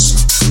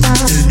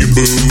in your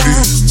booty.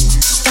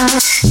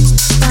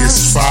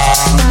 It's $5.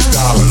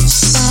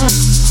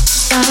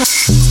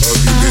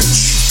 Ugly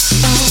bitch.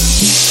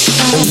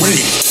 Oh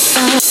wait,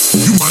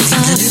 you might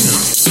can get in.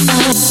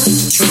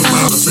 Turn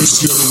around and face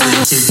the other way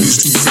and take these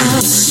 2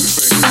 fingers.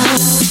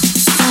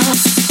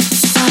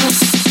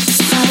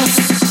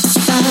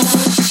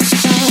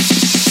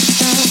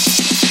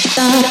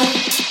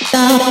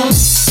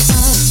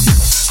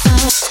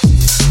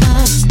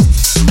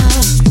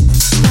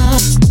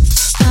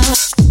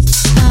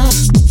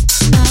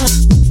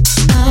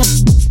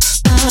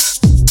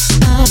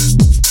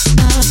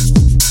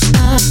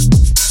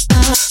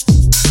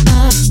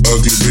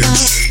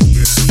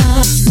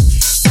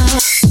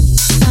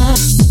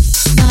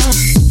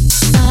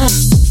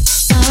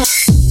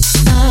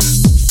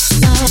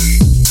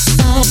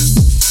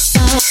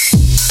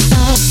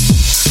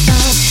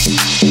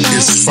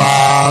 It's $5.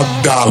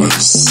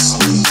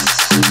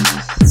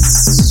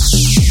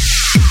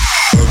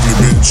 Ugly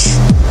bitch.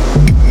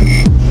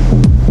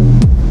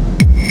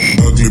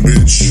 Ugly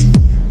bitch.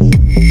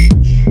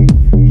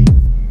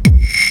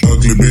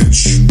 Ugly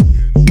bitch.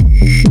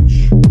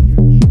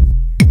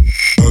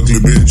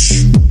 Ugly bitch.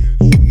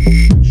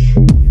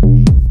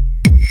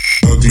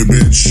 Ugly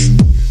bitch.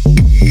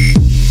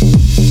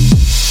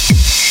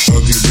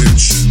 Ugly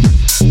bitch.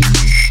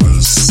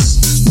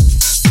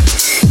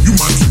 You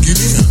might can get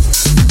in.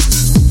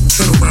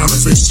 Turn around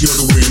and face the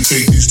other way and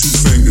take these 2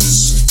 fingers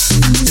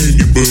in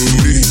your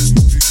booty.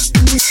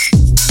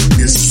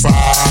 It's $5.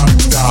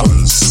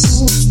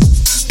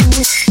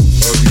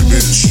 Ugly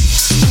bitch.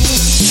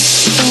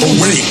 Oh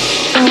wait,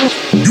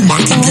 you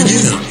might can get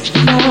in.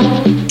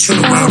 Turn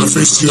around and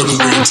face the other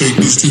way and take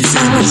these 2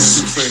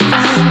 fingers.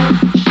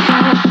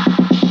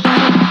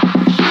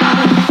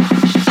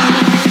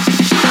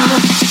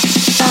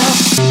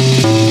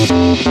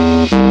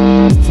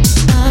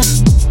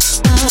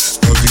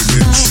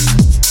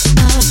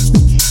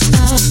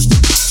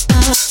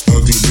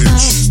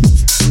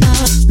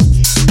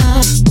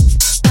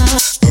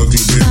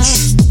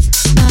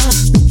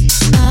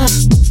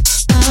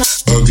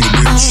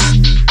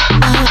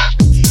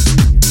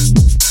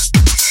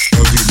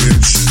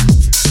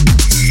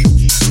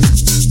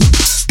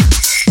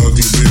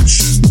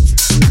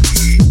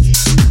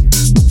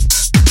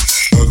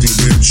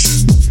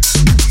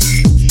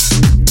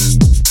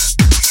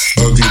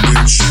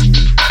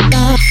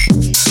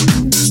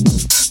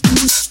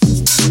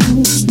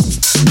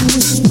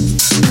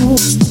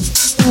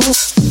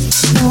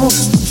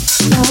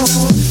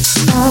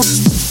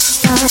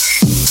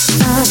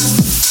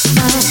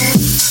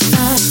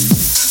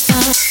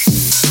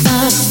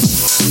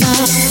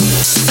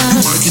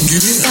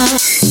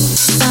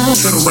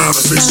 Turn around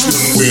and face the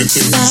other way and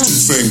take these 2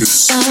 fingers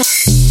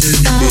in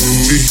your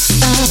booty.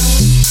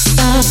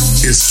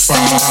 It's $5.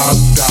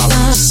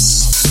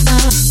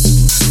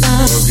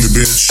 Ugly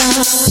bitch.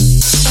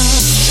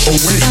 Oh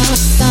wait,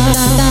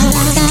 you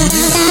might can get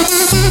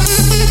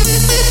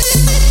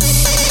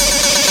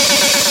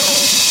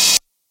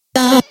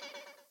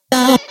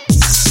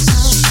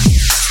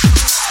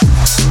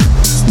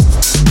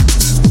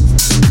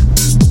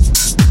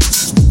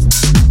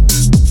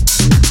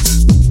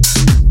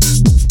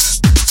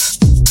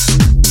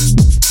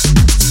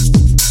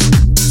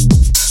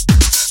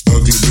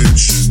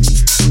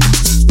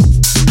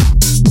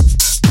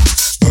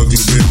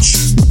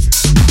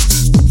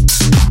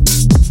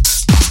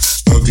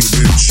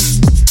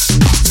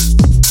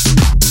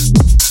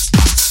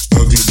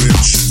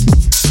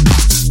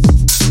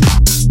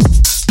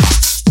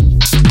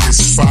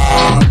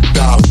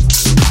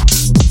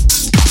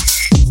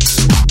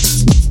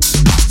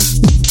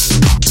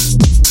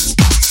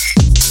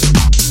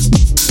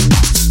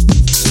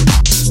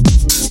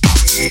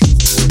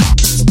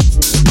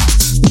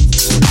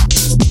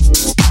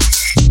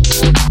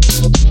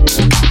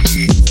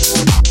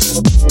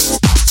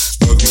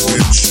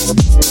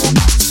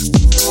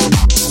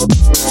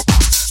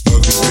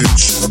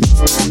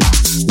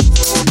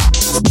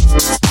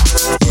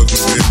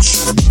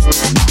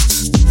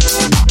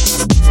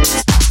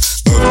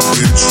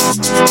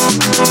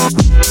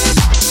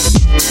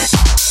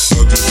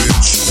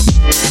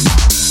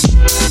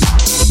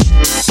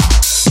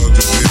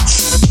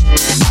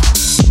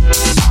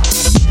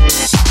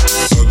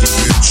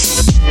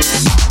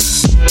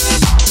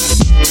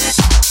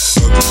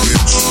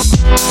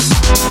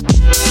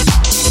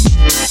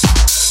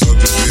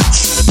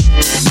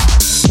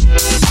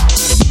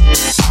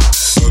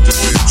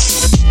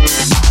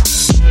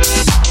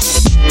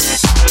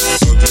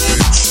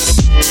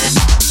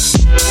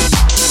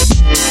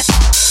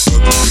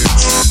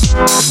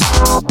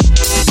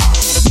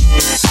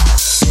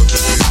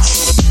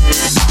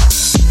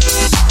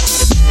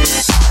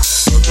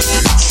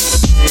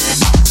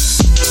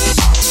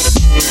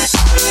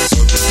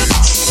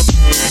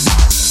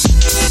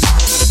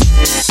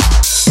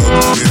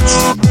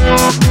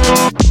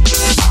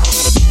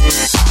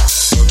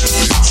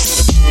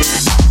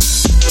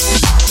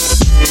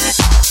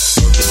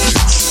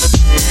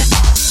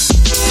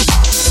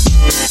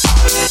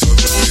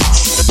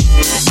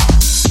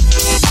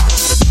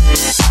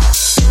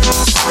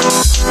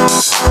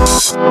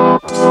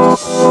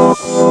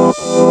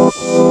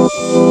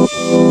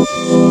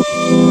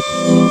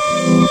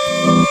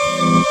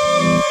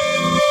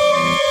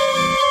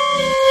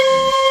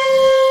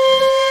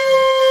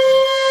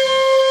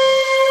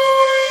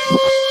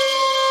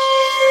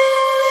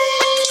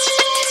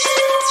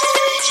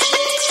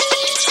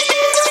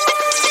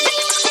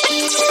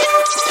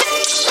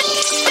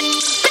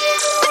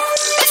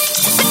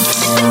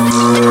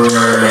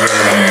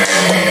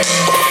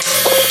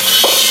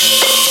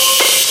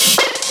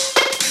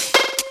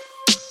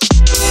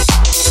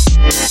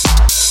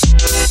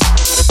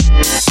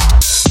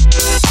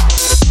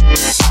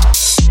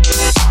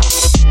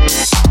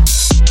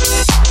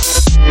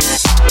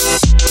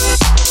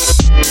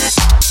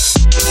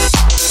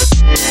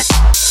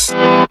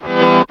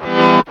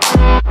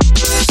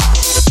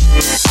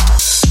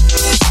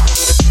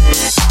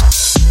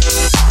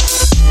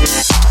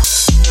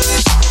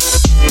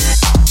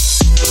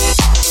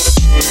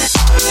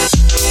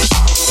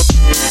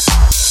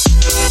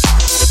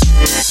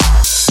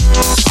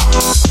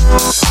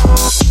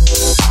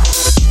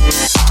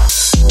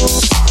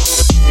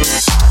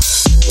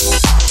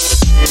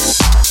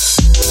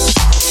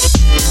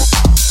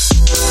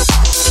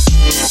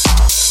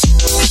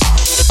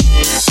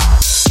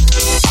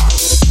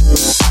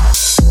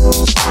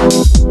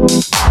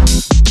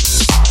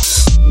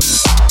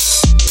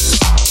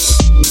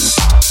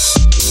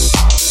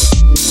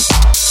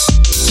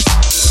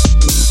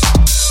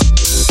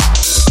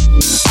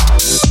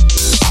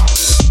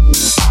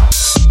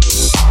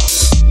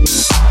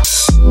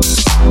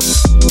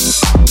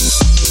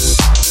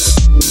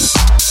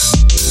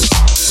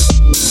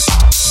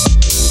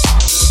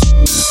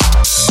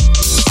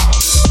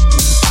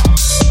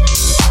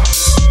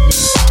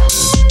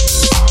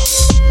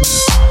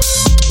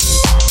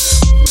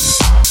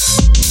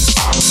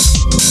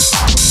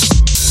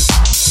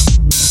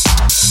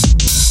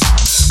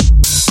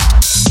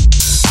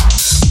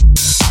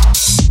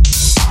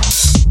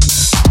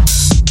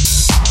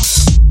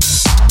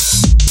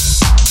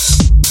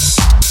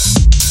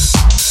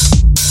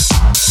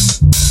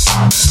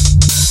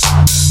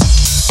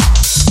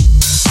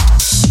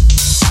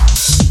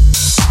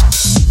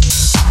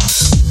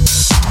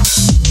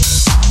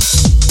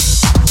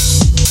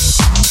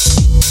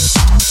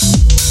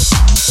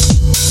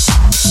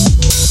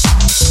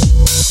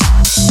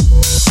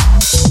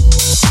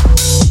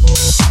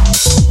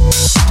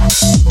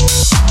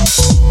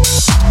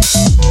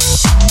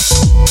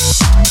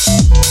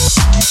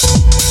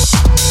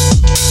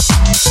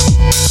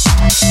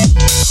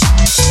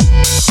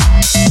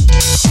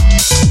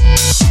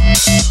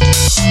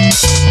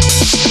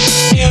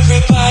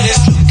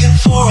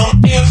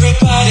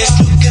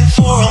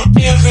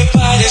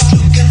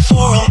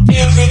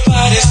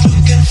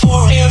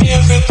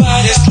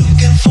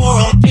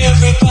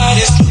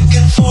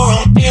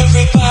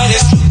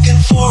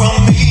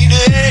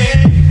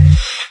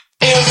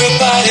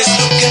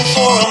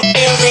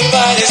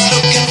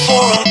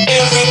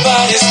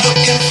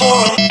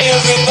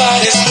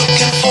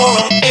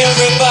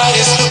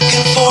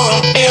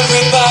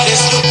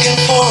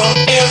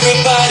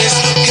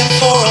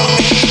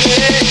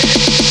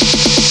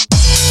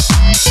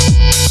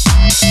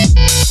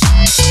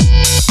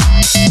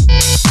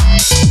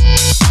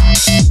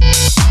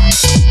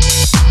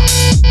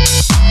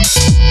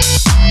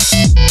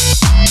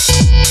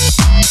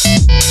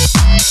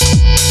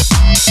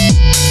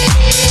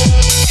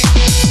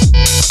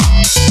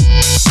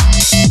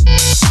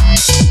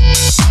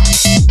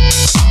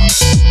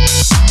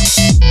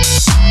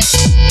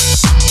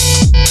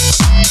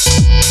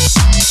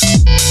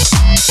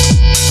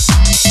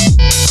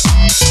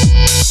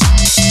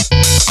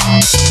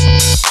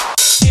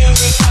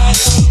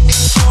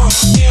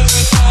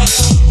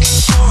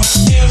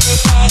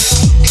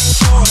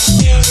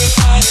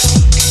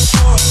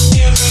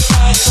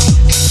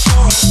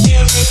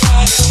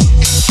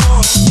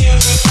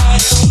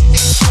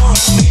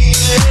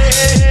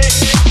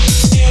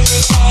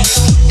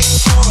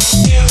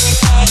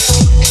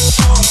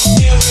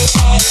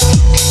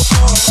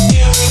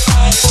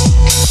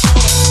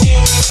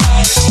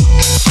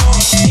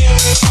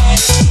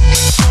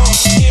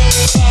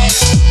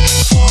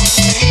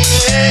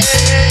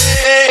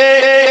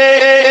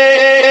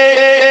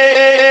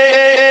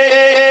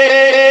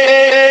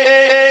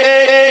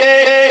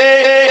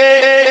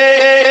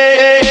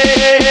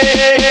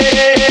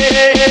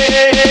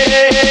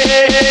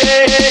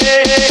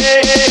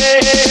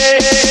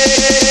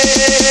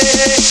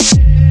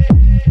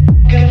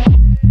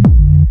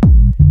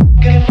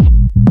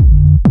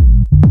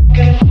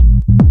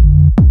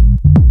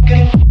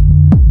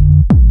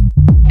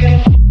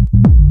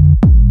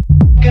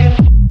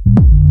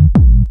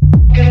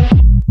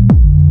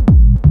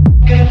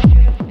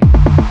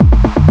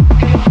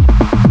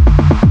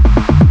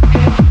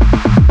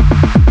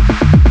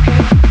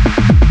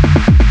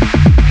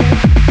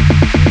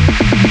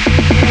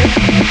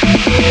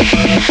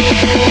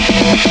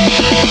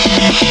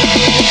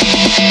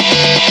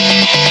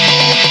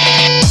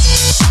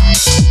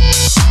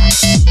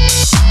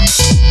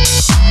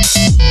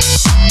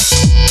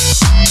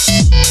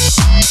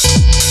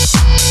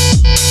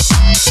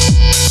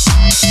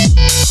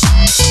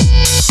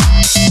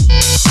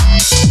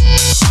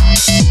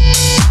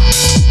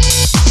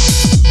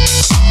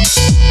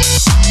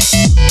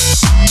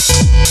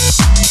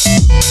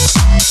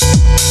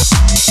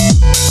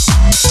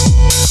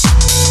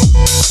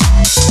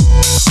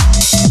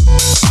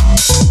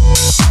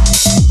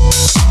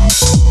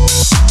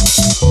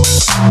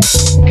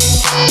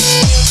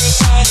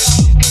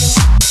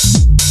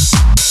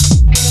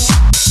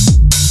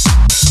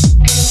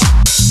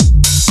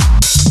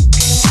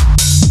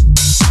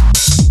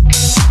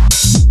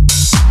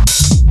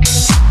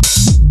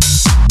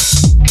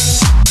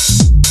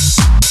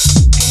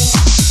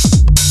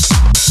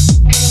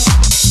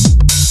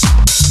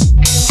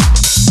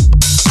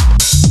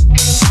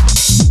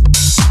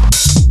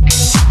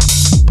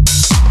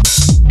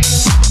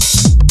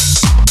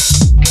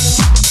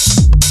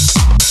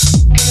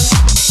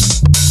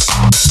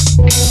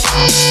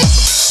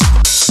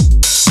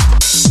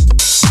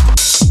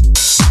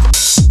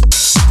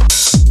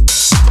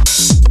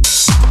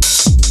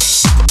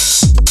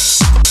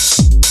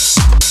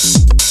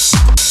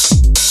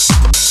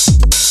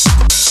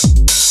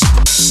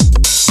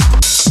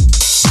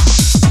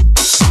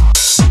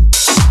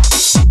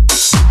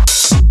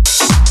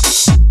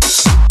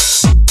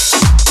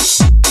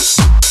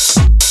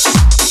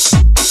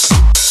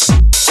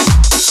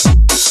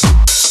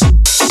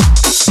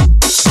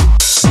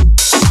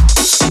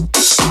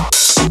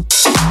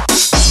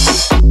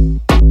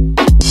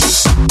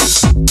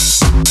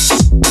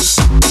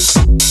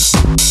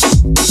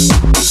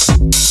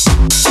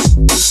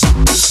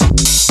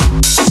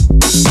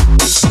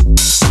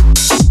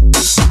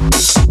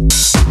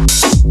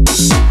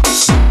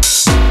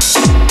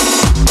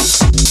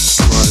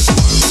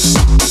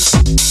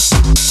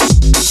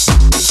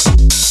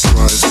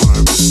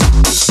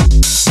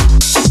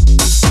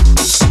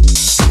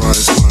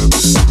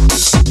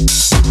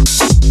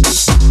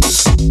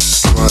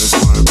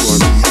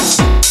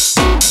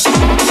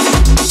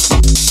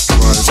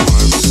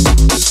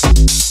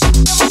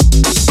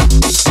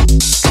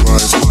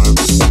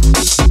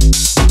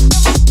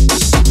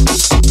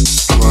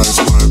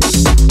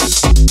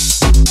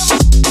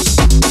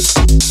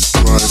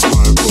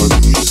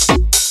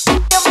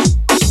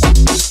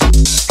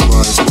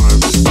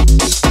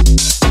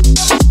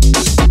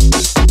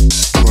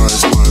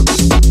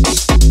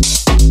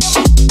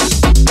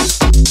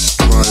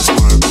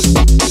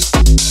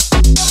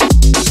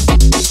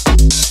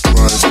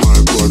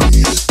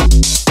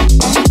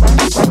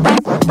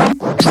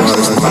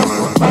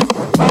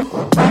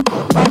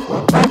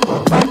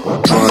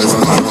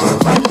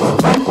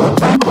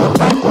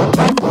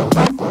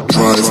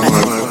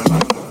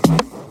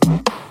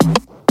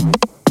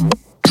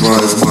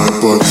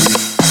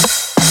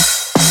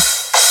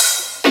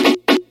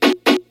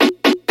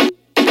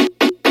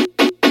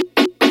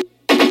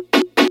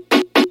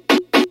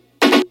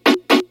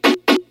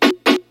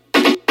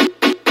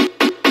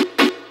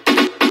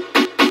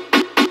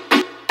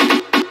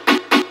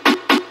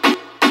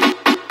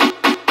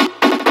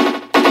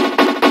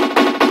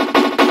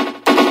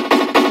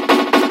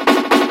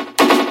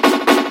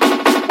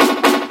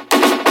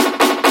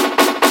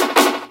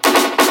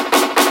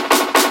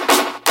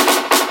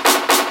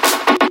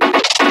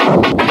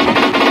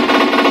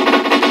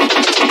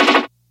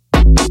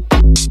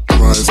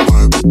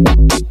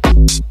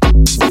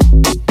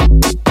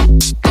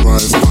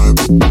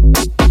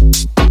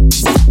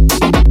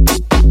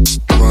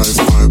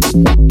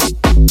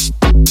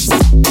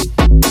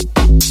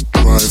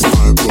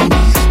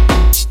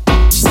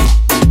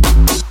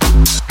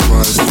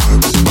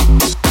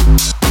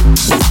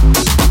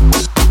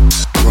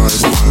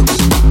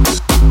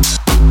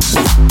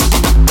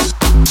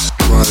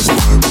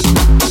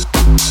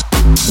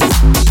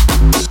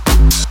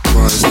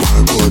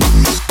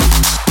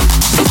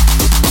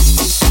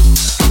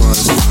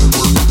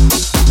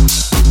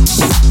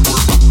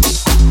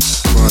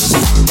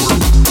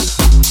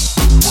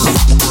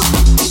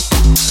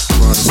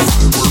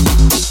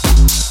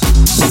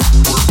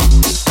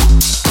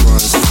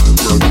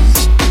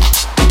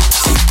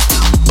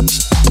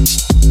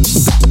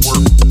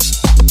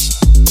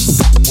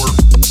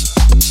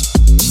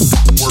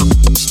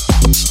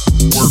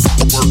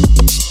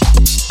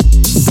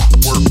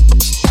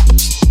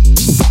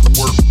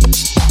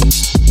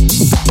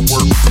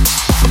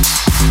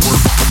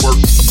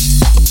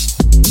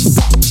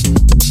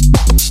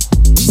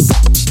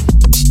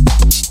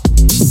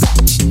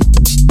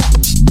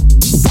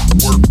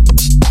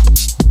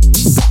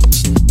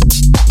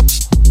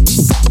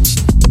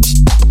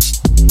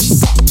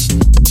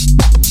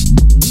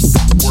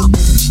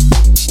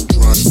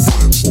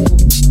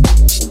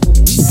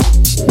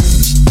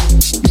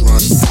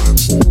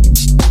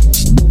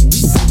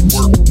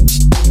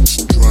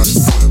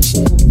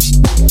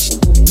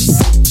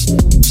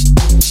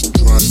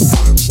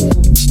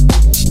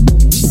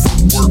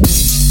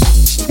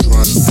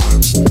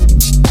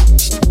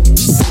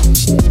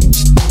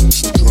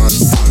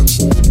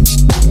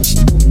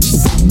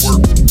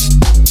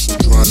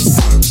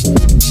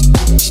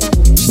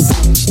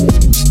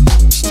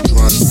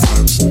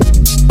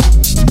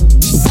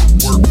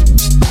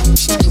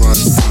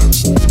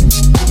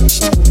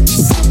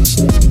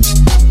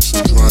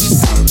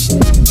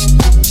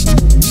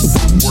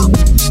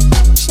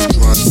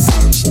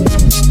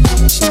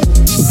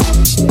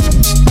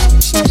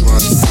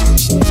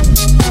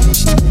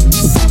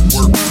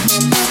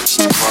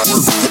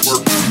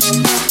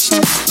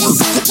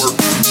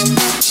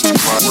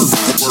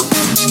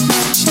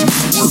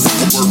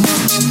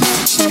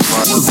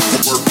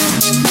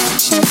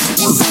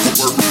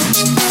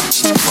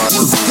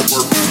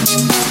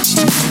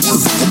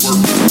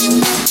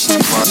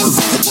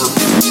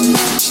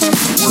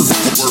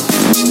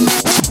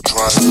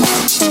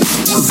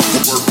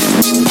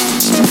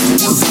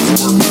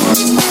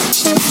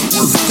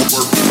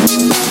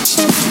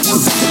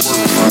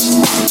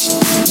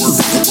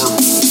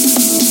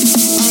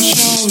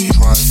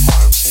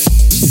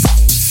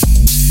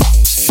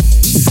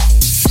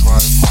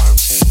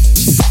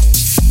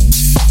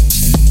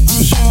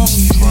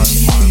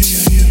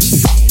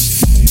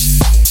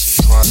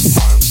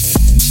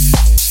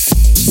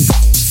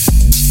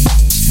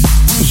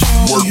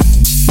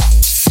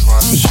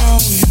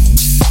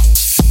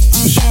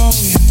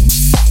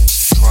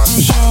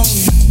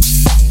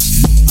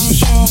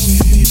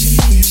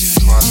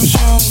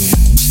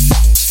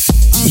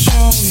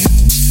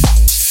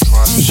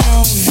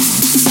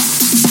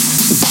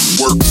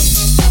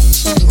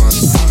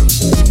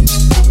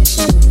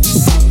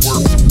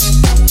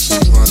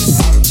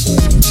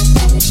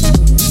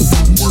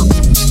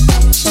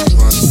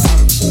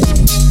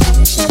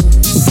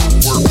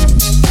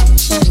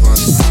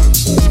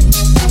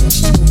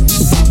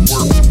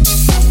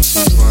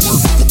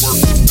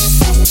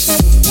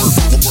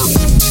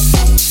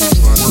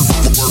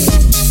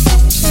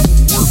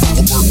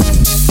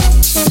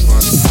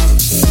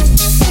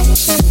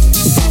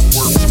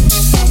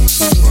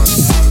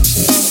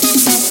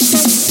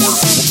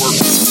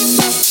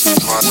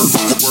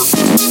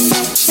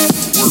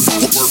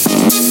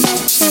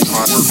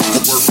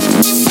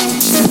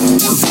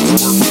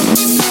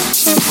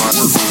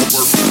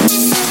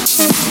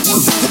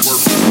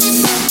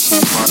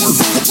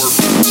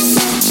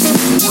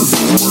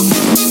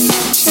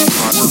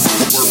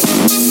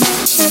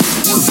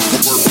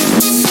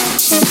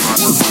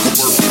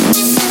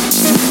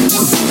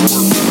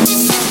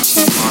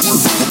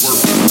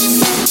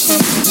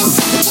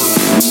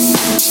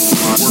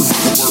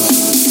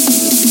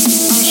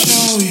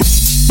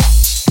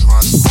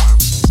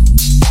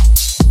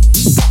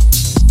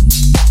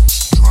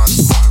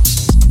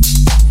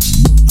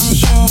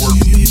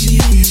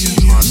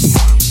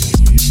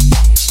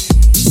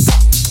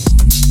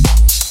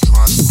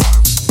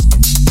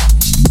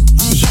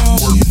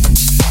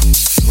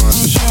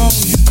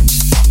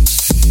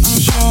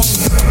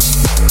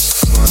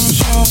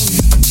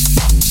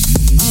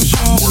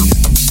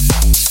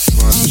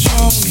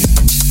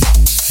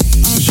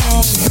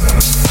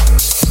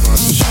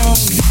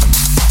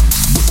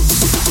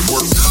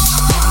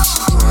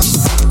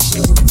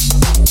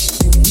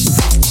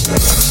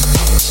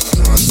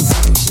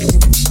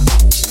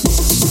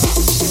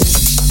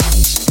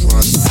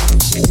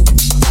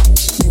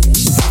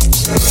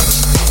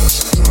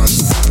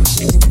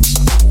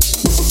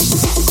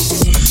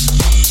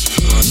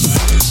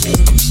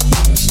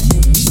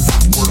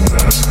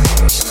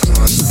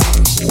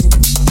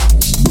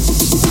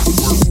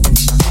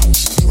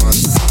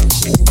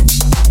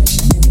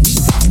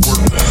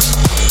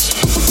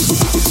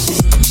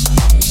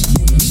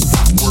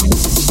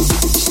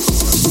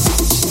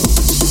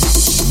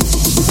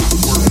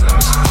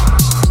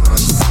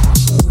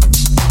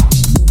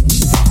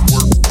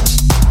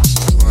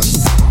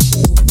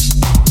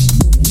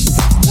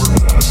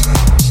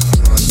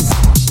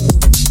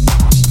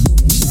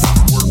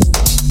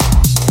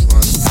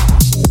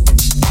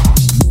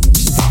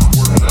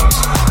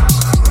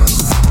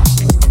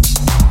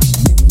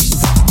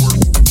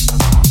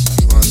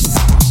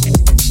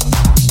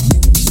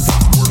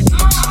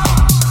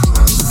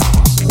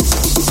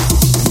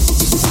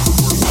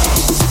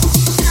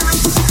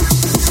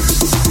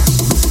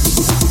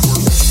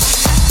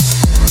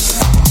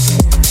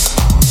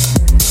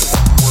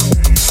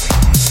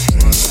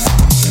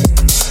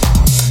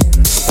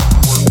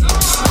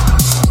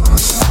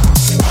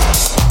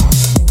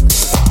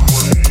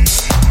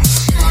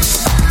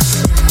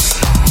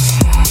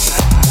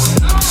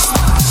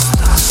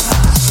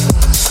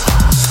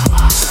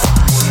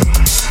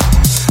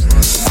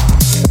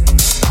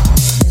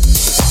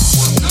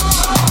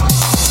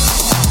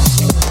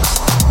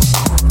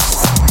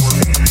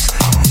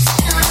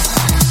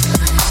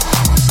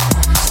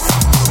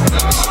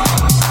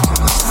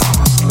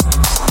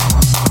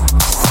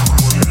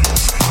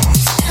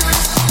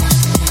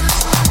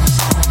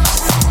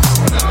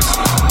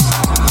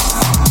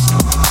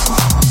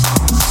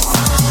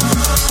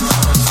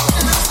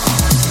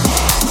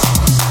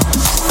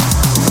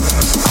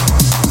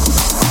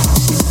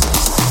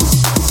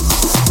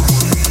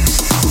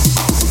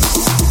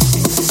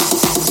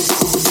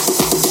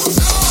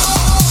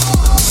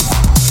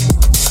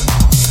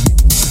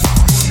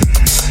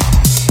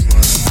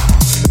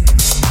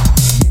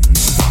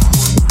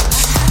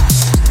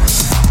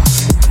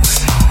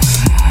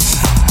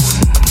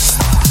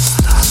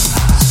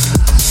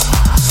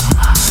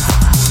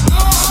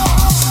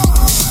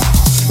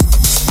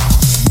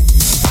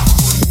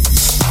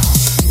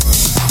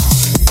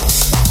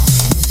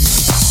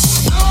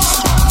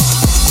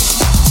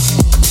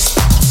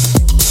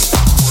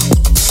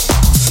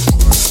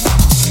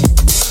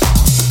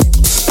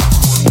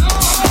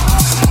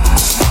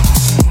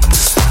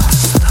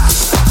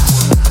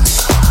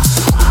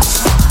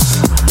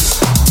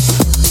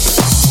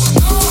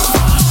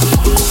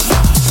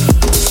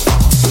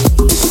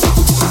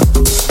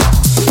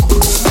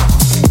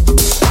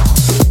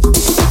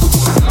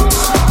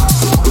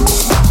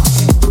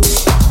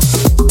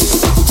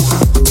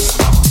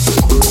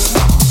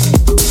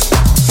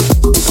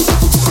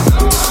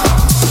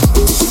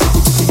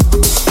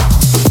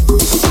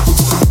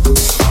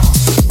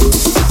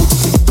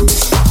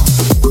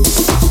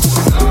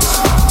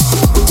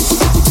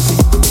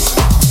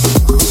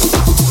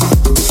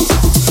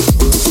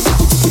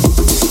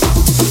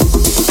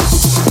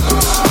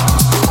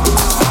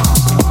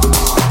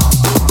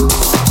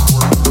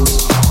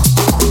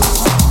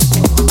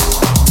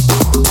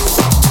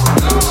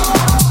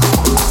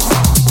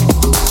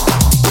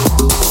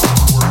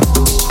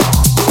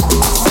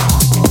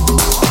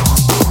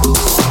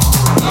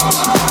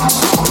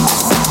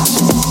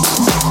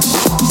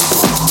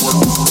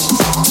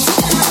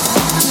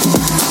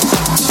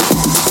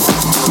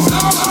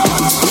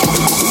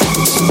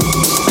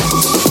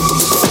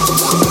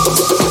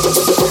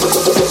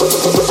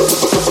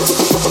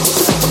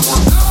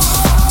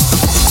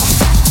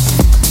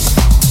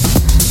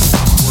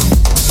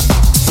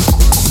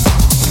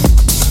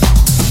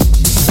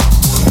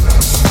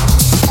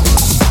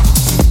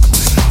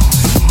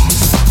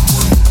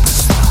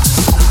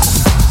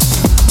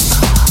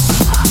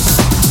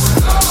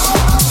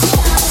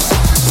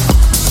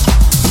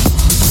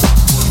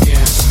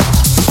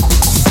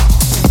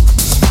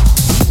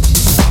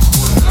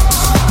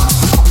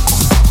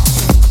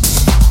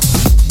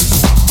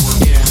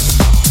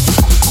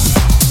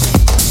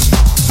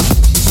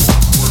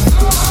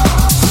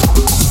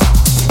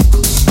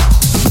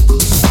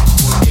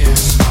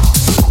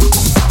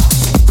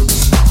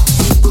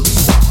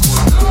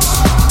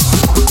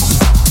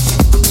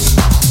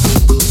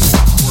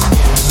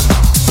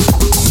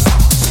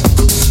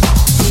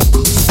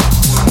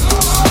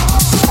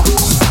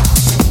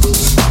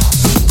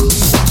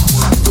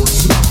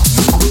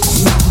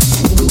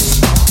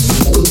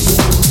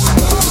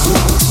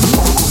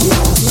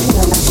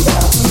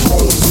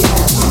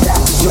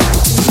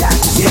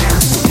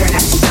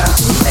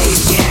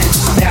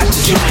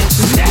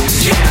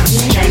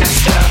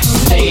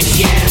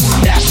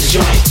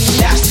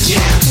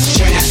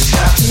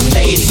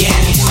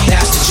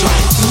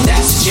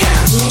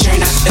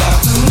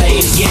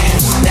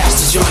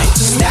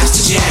that's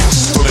the jam.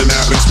 Pulling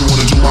out makes me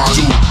wanna do all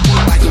do.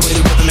 Like the way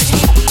the rhythm makes me.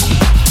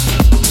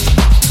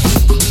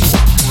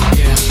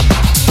 Yeah.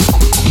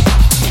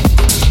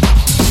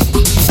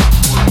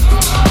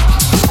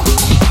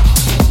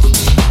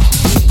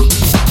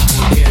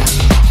 Yeah.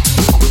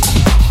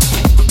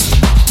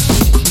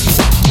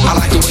 I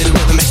like the way the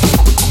rhythm makes me.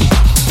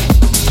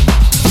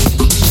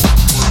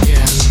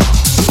 Yeah.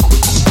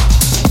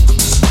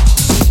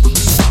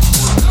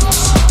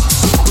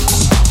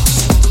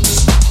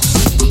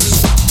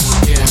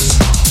 Yeah.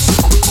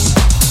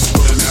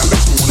 Pulling out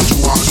makes me wanna do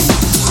all do.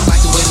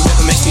 Like the way the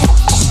rhythm makes me.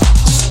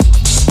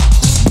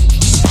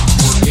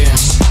 Yeah.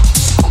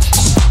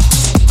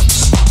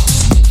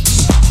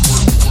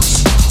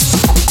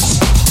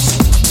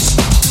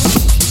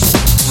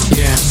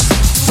 Yeah.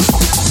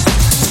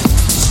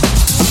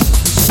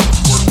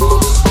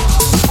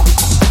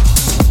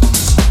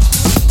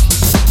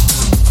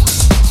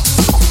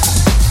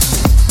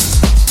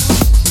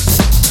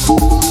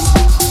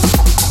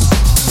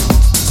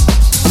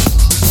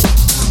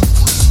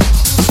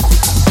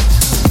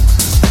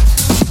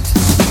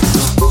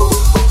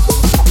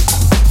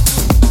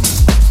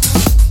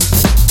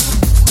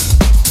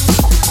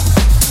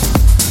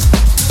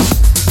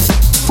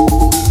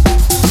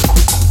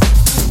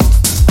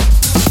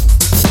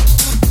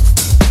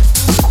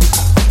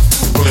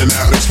 Pulling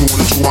out makes me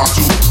wanna do all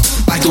do.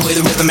 Like the way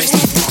the rhythm makes me.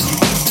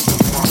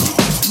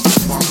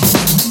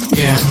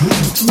 Yeah.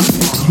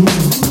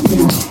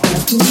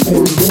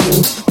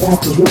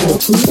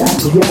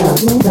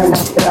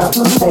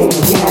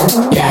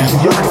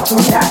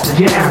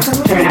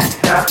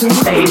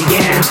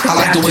 Yeah. I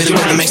like the way the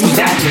rhythm makes me.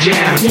 That's the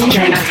jam.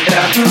 Turn that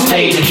up,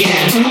 play it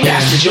again.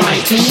 That's the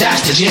joint.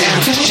 That's the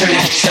jam. Turn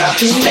that up,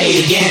 play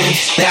it again.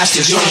 That's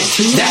the joint.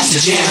 That's the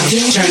jam.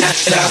 Turn that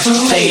up,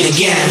 play it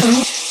again.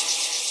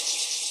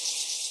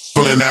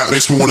 Pulling out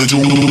makes me wanna do.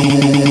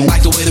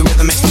 Like the way the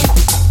rhythm makes me.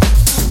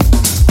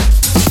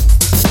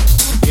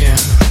 Yeah.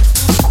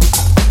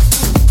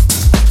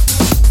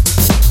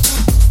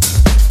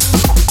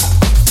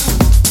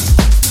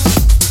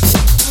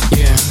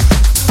 Yeah.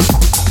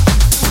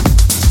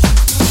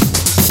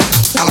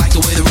 I like the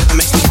way the rhythm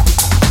makes me.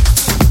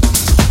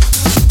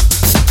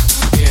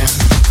 Yeah.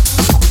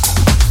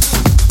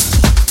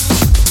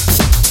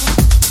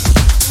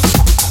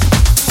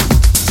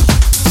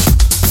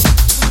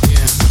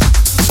 Yeah.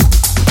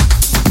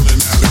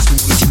 Pulling out makes me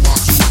wanna do all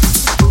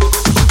do.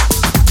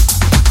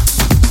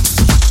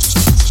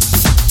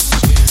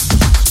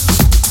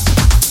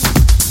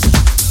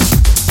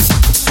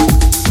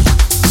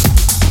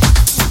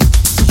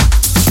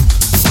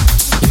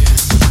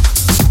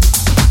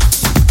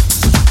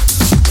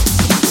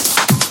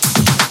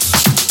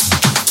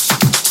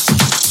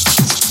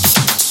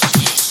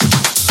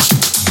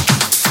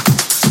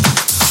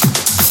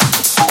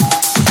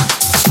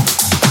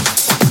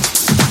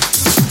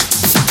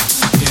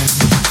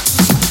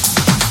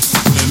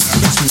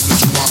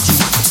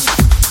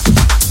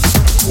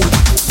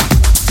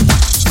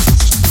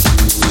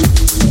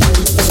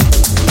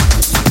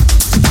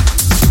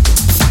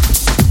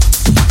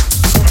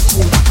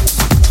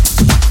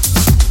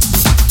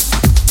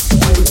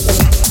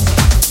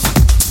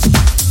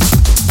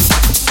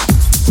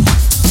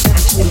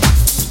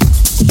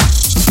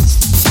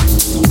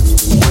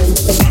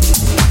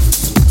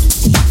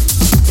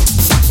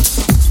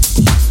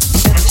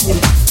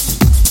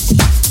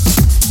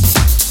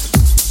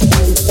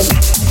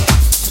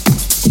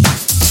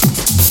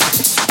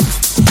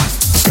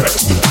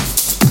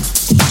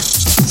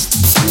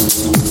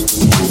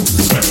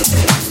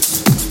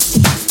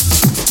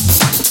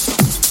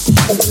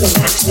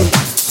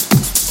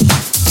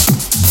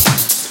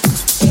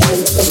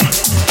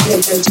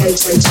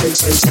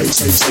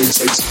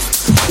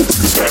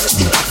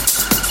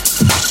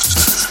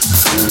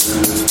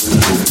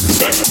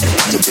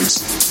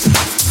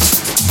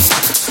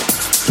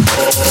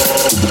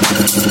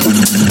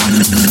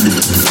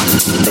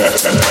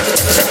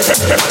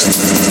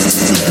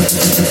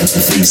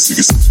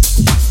 Takes.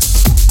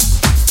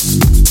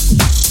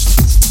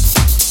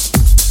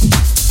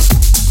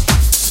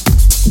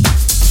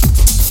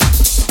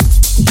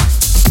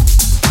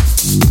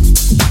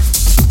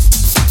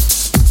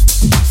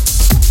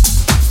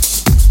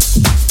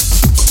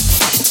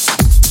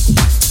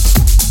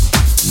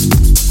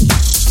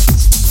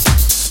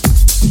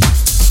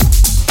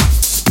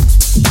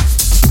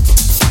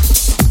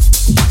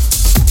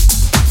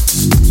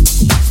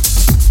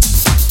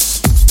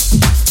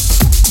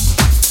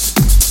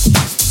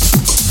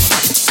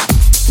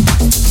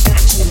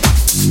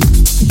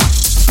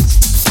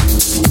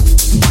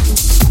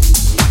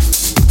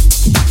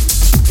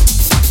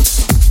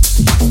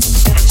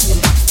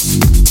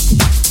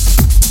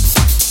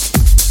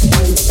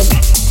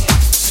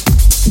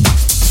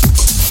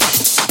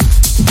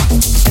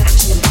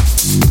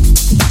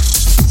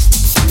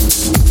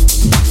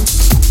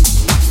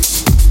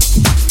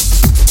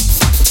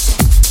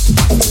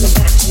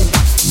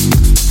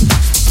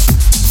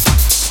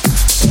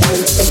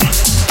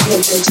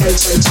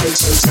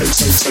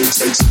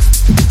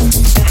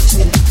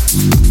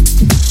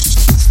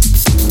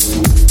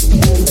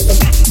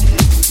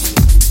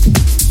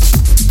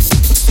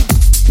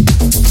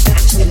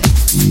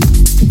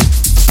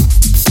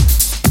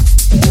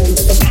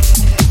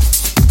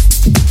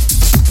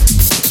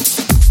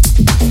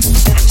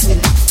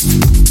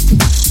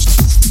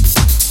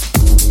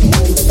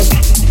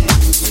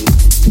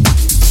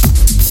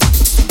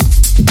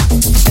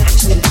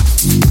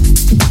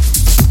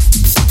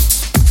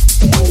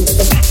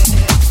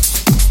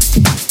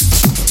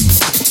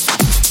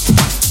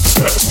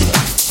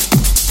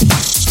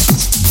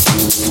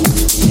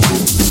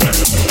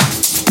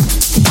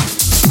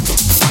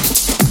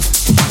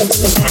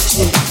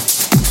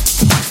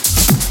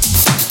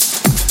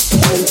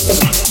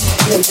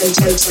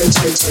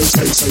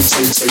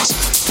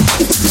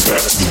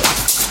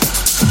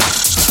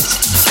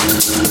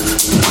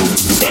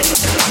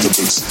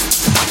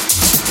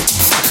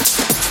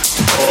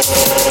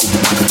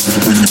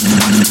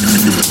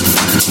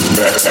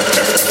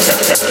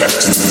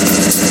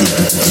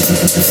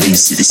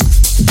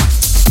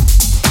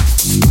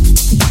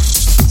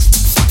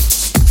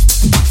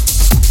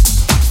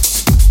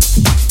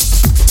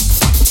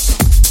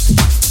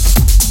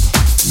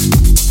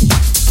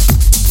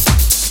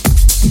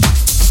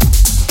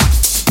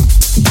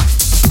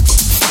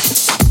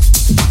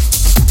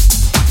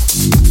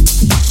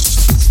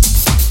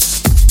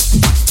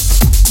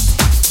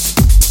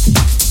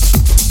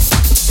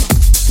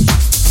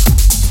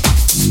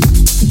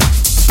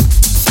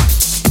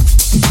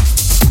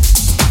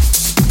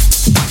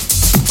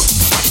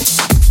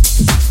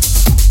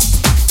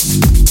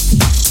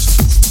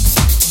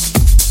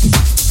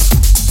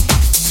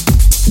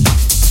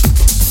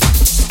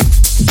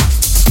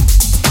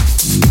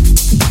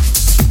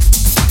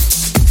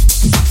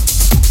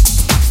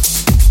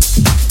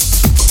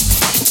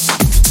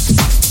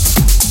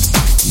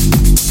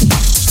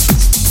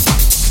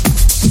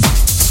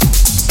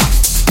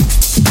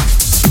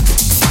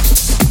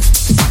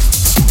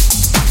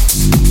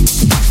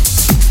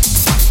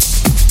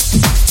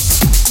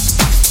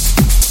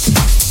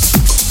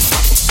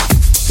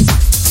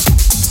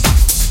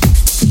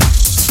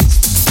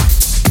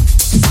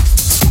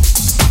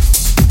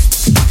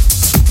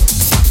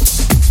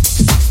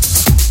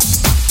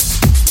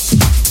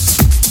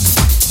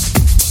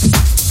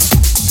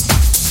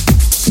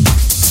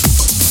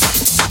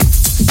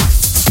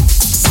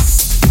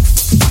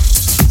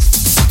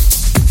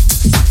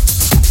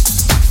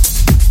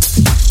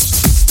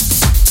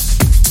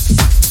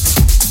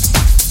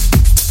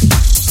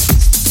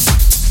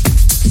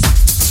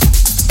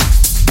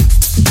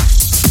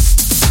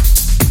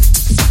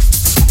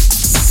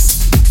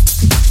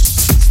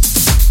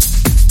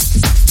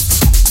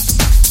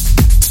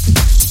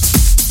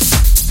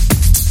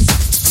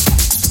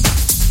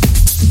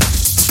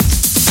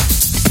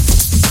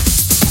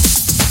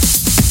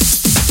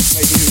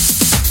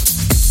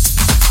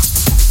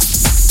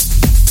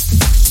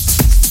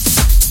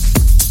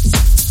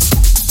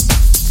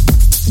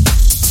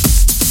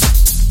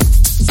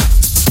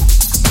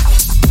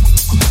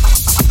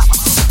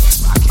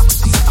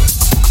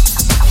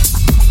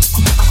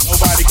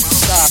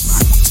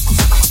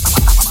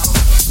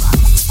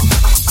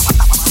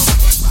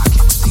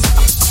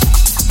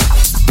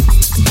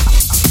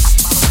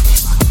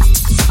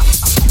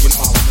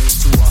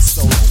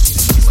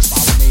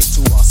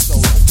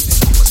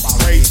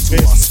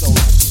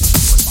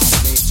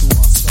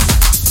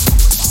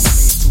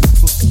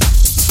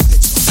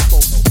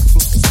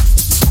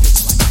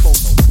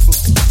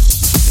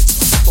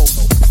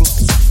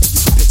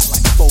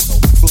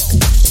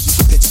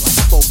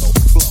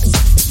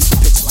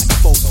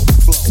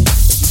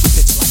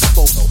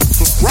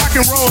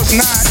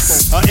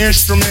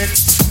 Instrument.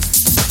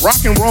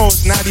 Rock and roll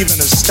is not even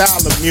a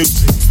style of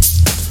music.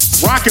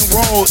 Rock and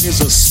roll is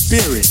a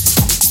spirit.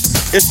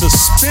 It's a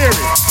spirit.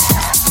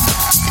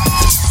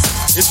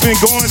 It's been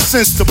going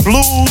since the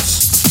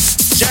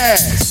blues,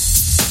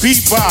 jazz,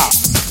 bebop,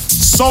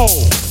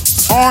 soul,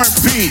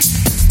 R&B,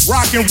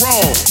 rock and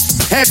roll,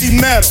 heavy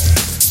metal,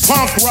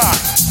 punk rock,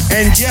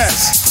 and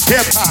yes,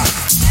 hip hop.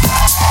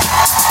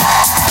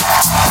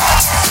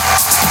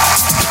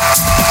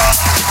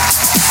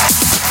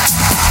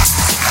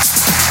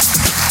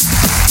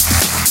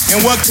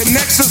 And what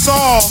connects us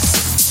all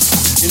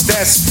is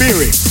that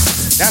spirit.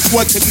 That's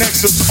what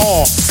connects us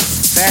all,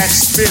 that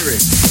spirit.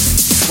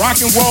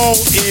 Rock and roll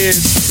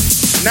is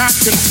not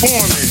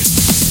conforming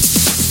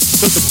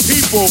to the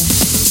people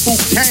who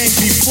came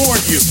before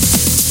you,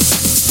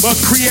 but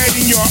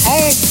creating your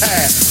own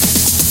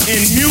path in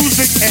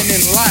music and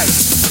in life.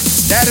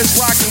 That is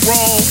rock and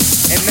roll,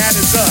 and that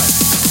is us.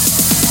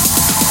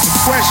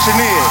 The question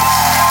is,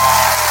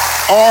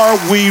 are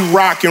we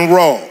rock and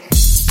roll?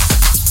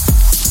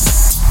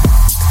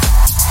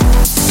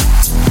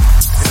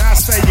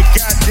 Say you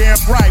goddamn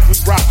right, we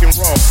rock and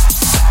roll.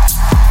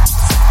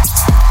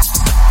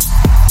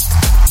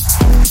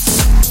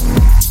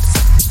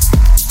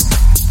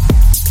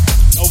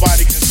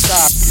 Nobody can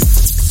stop you.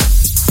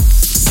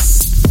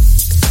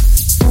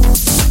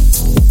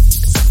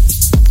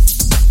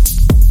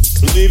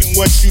 Believe in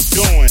what you're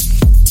doing.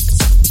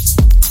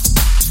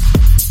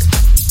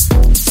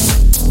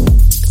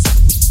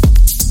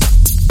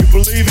 You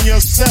believe in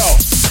yourself.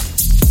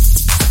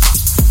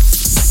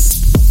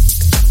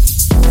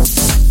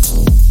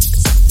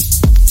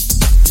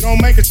 You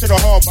don't make it to the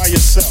hall by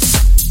yourself.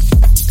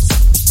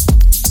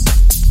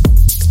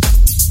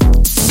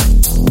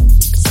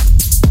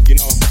 You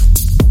know,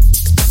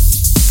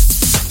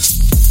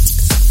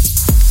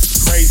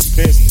 crazy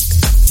business.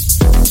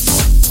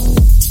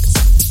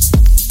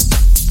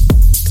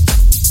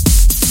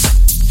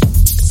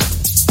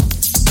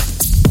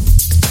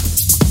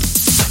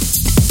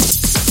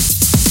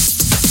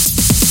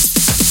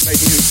 Make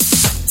music.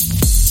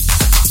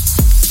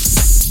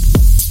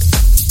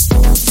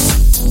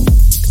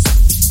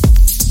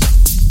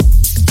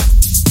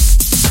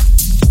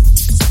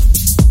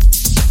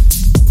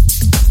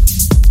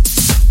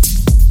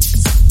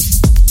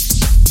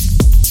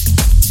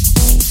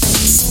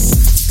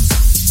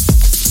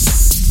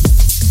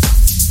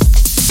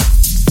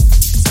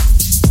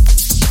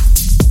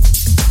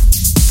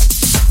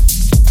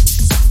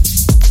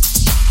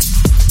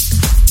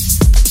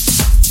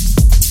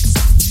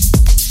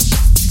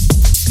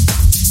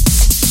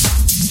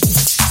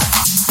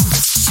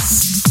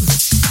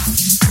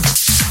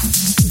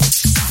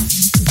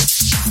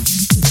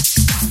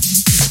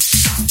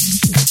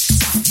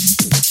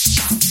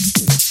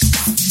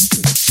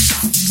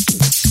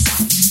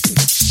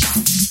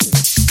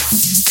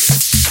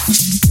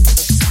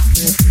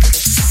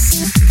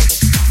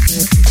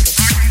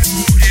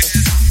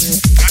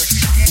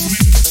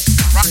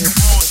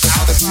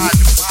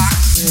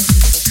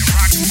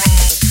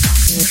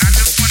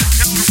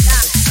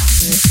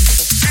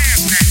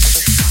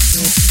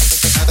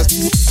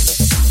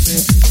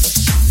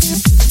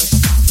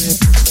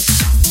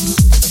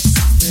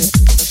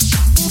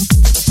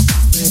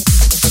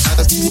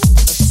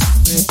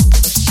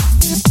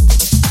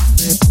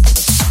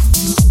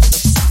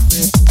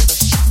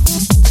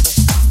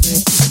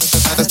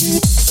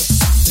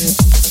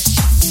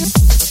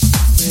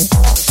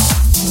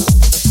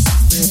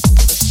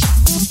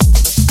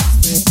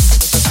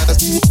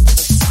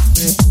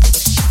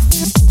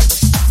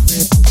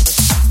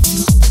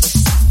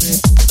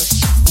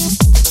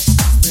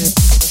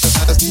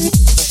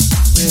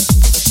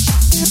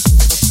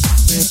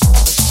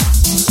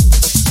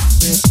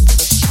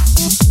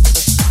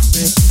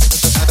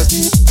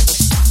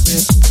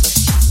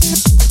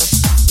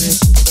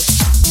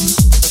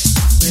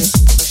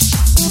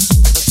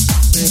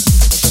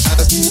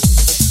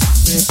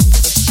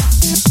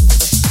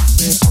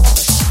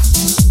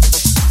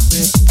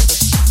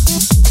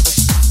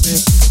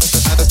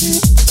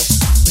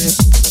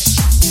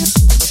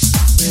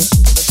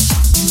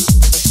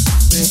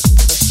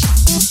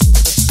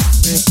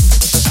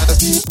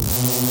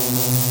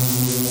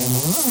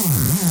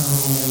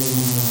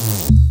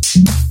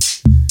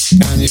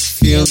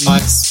 My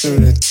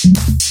spirit,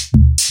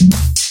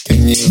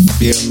 can you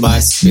feel my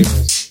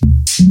spirit?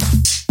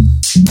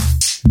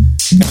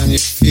 Can you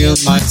feel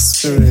my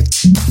spirit?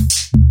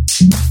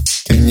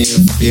 Can you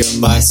feel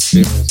my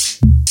spirit?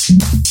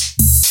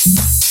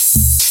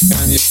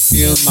 Can you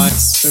feel my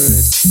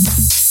spirit?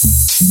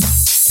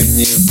 Can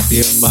you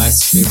feel my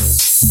spirit?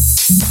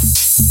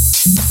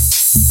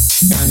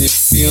 Can you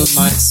feel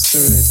my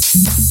spirit?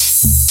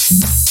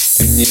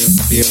 Can you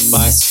feel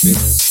my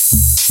spirit?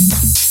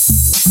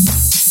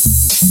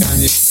 Can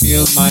you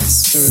feel my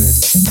spirit?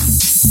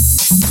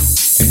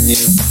 Can you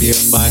feel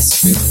my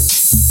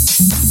spirit?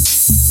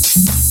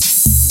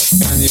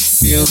 Can you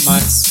feel my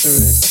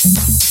spirit?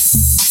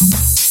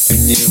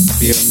 Can you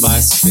feel my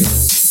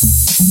spirit?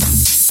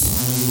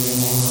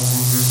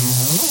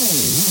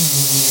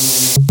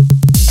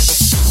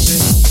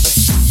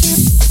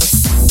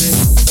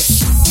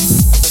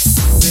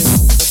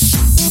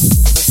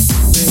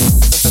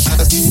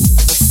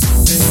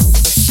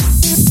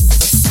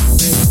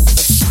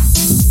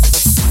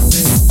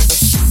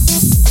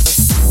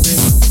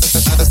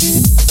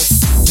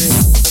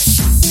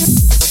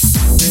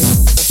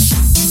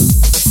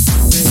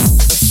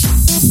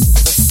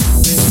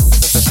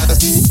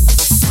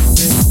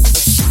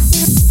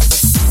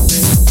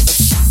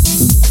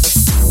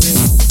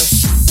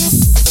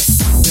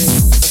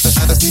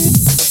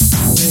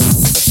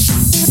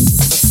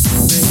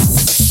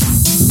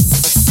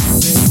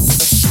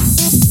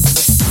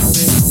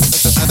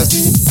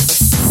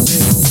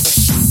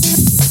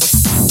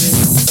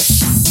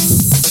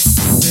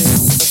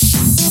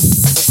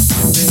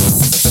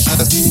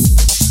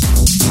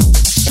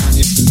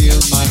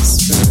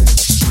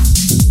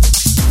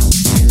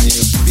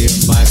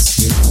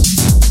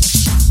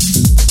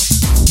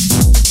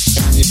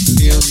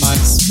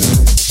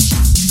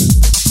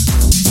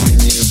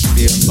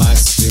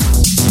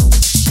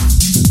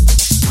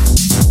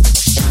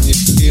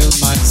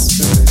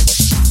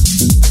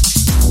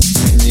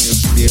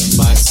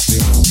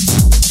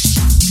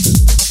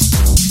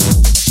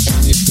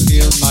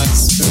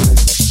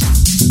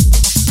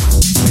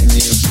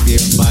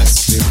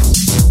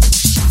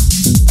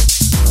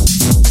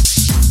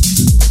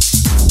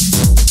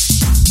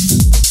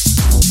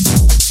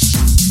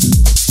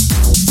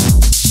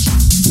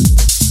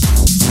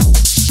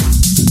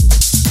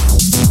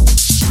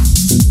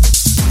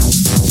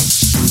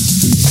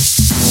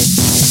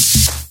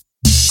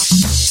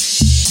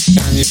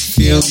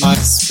 Feel my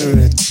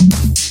spirit.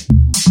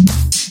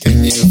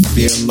 Can you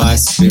feel my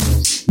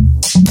spirit?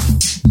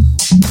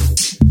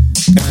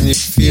 Can you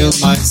feel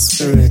my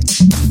spirit?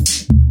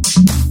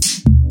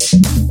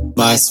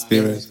 My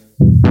spirit.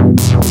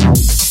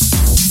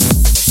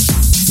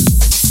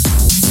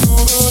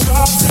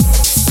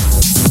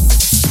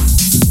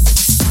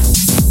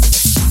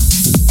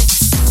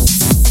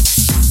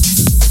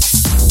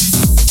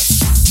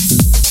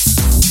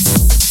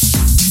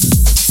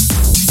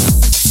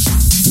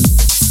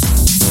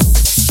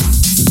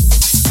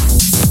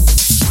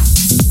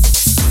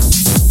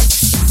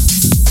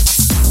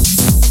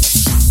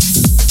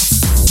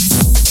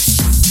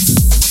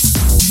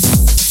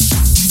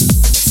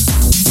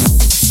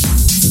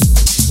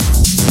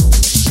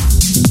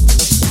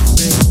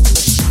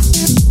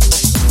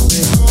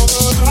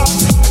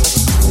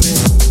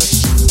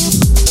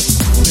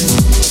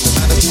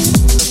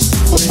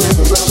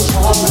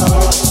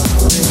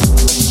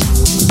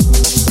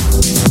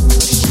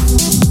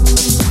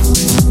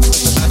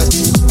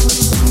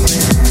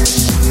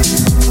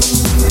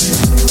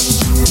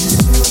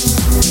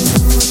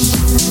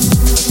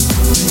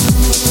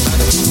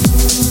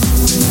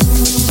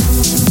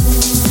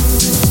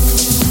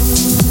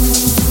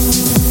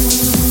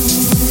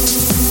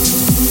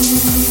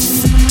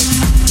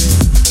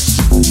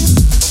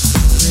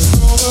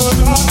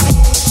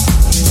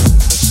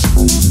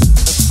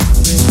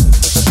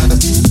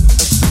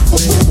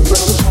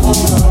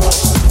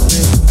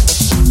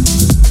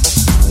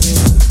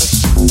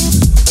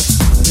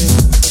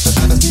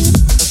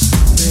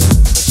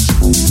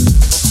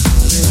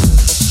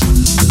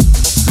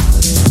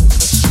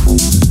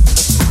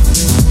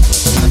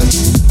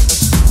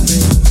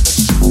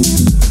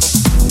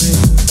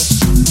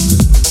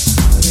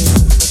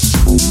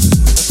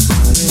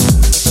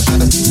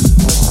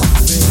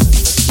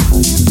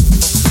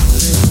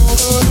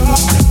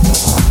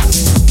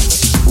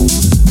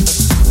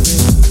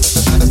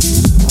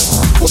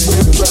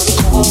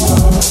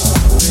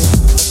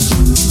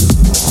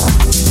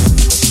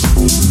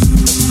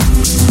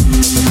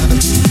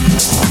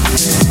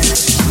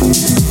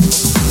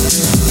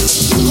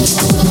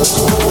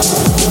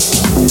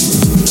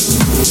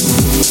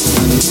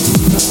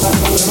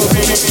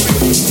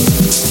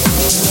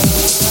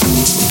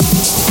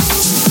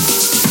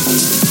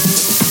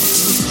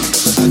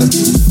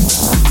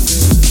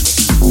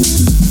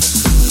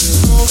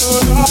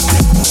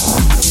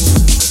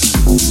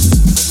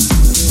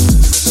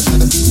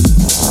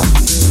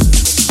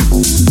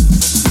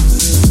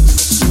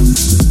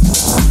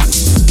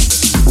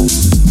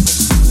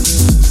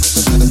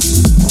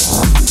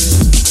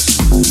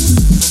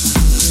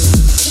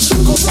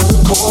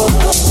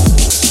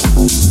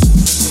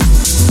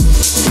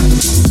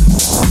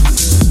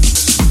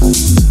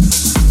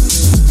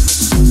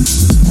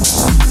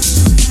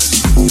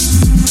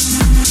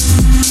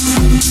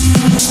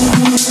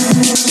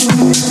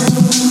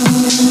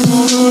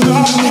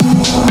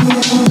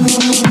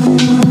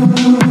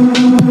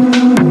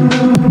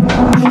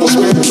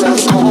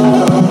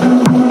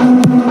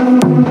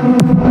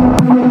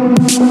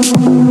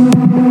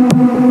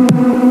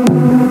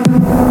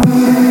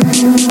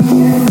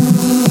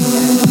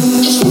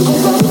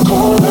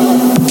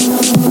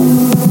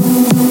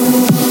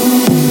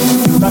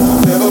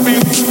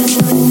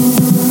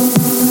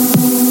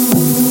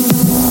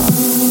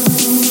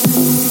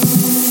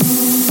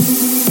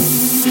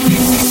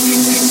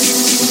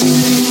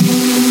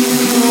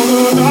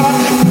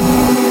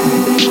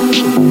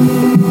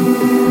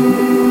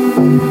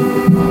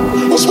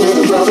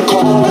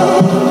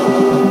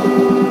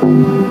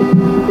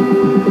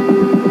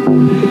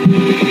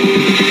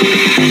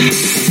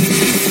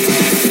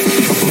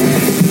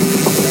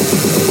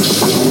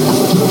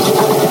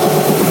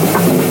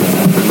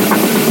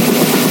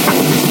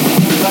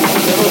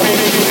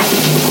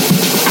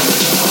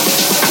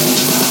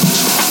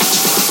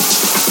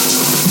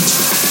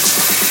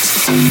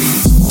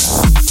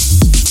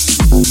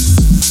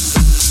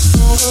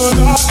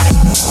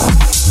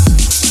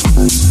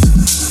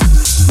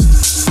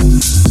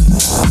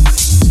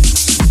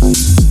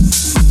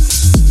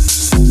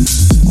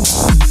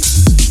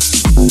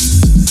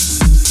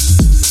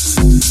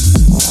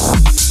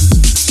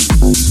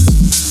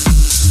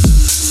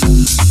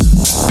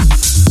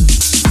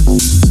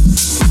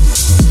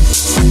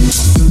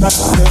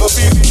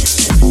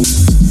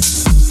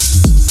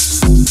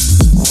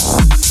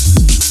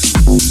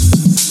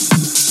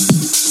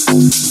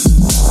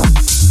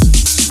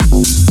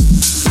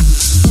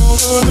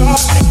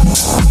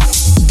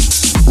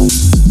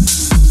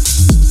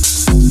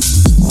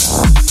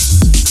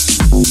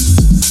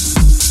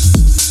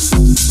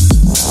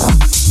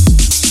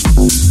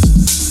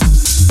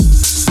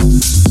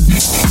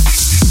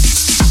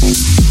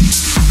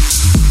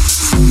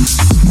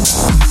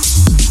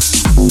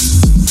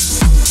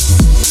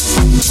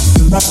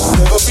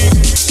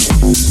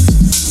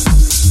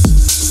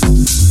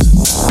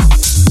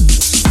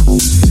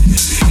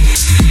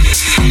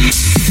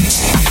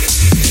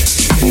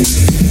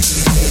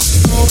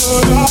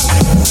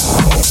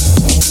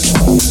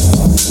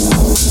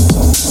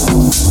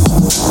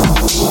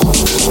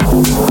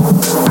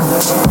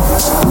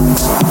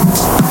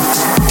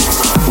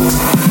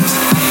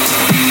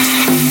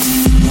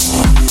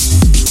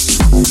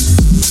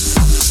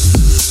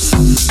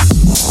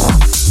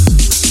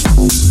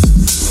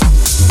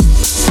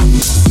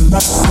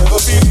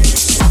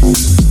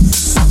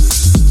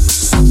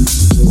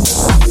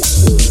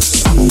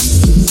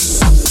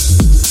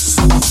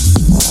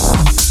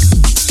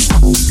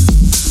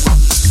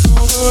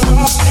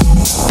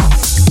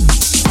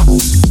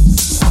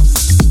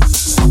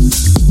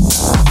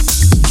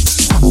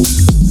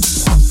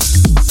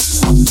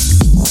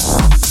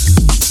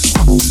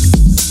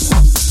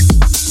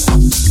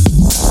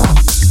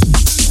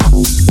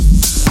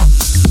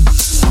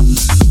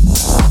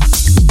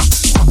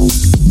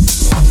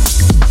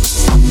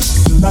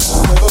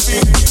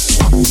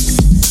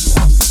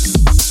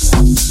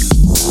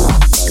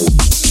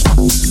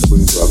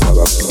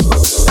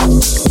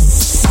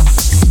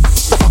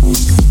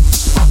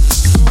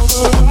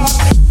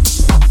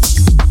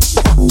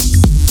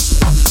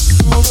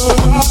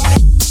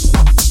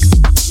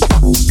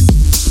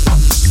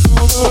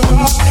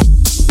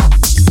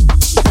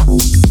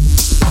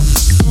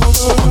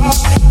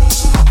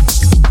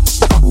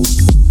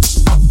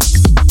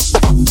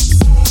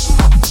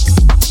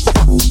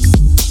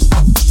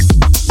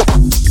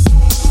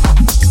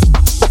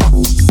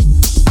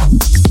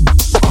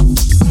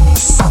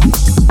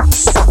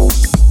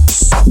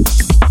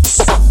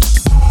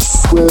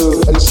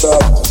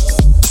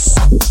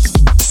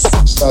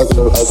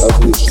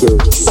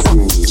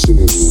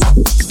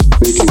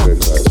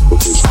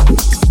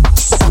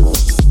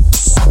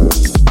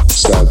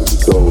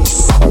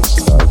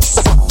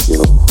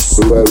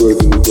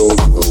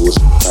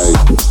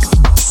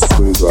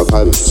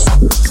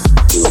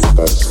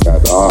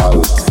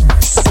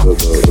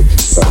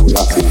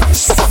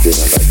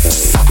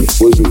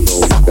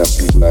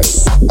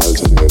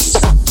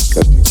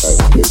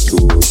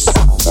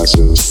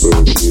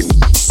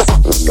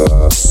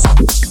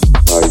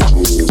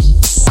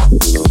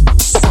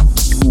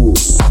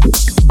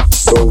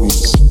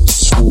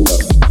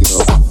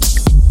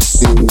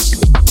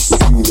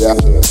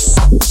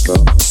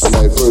 And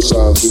my first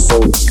song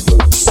before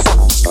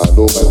I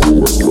know my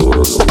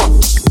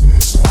people.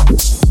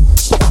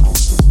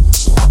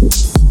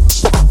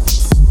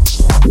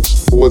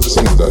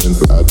 the things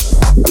that had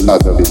a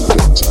lot of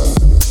intention.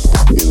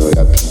 You know, you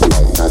had people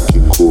like Nat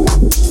King Cole,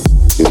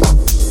 you know,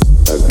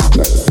 that people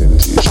like the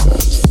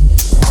Temptations.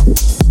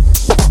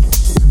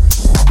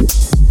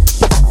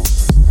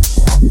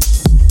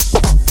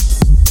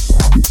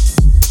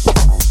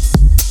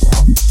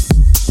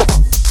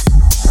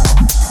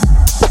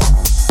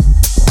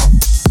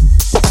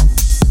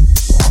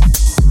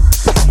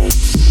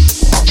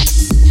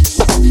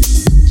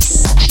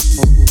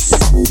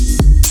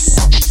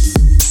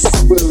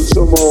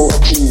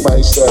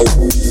 Myself,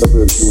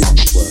 never doing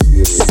what I'm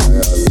hearing.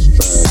 I always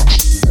try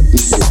and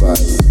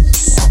improvise.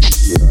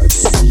 You know, I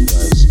don't just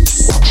try and see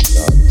what all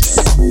the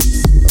time.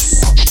 You know,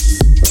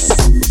 try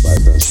and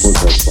improvise as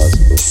much as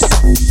possible.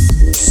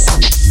 You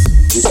know,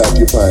 this that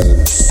you find,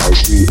 I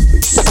agree with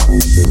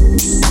you.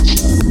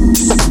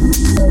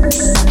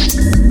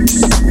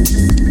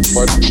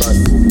 But you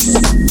might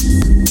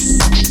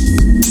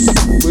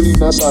well, you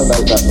not sound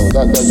like that, no.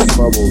 That doesn't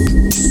come about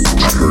you.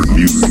 I heard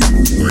music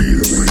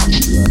playing.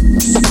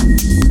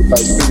 I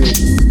really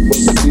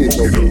was a kid,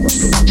 no, the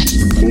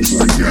closer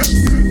I get,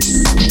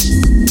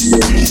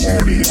 the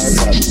harder it is.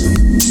 I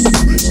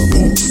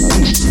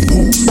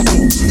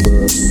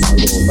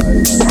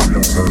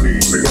never heard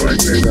anything like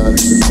that. And I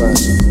got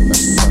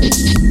you.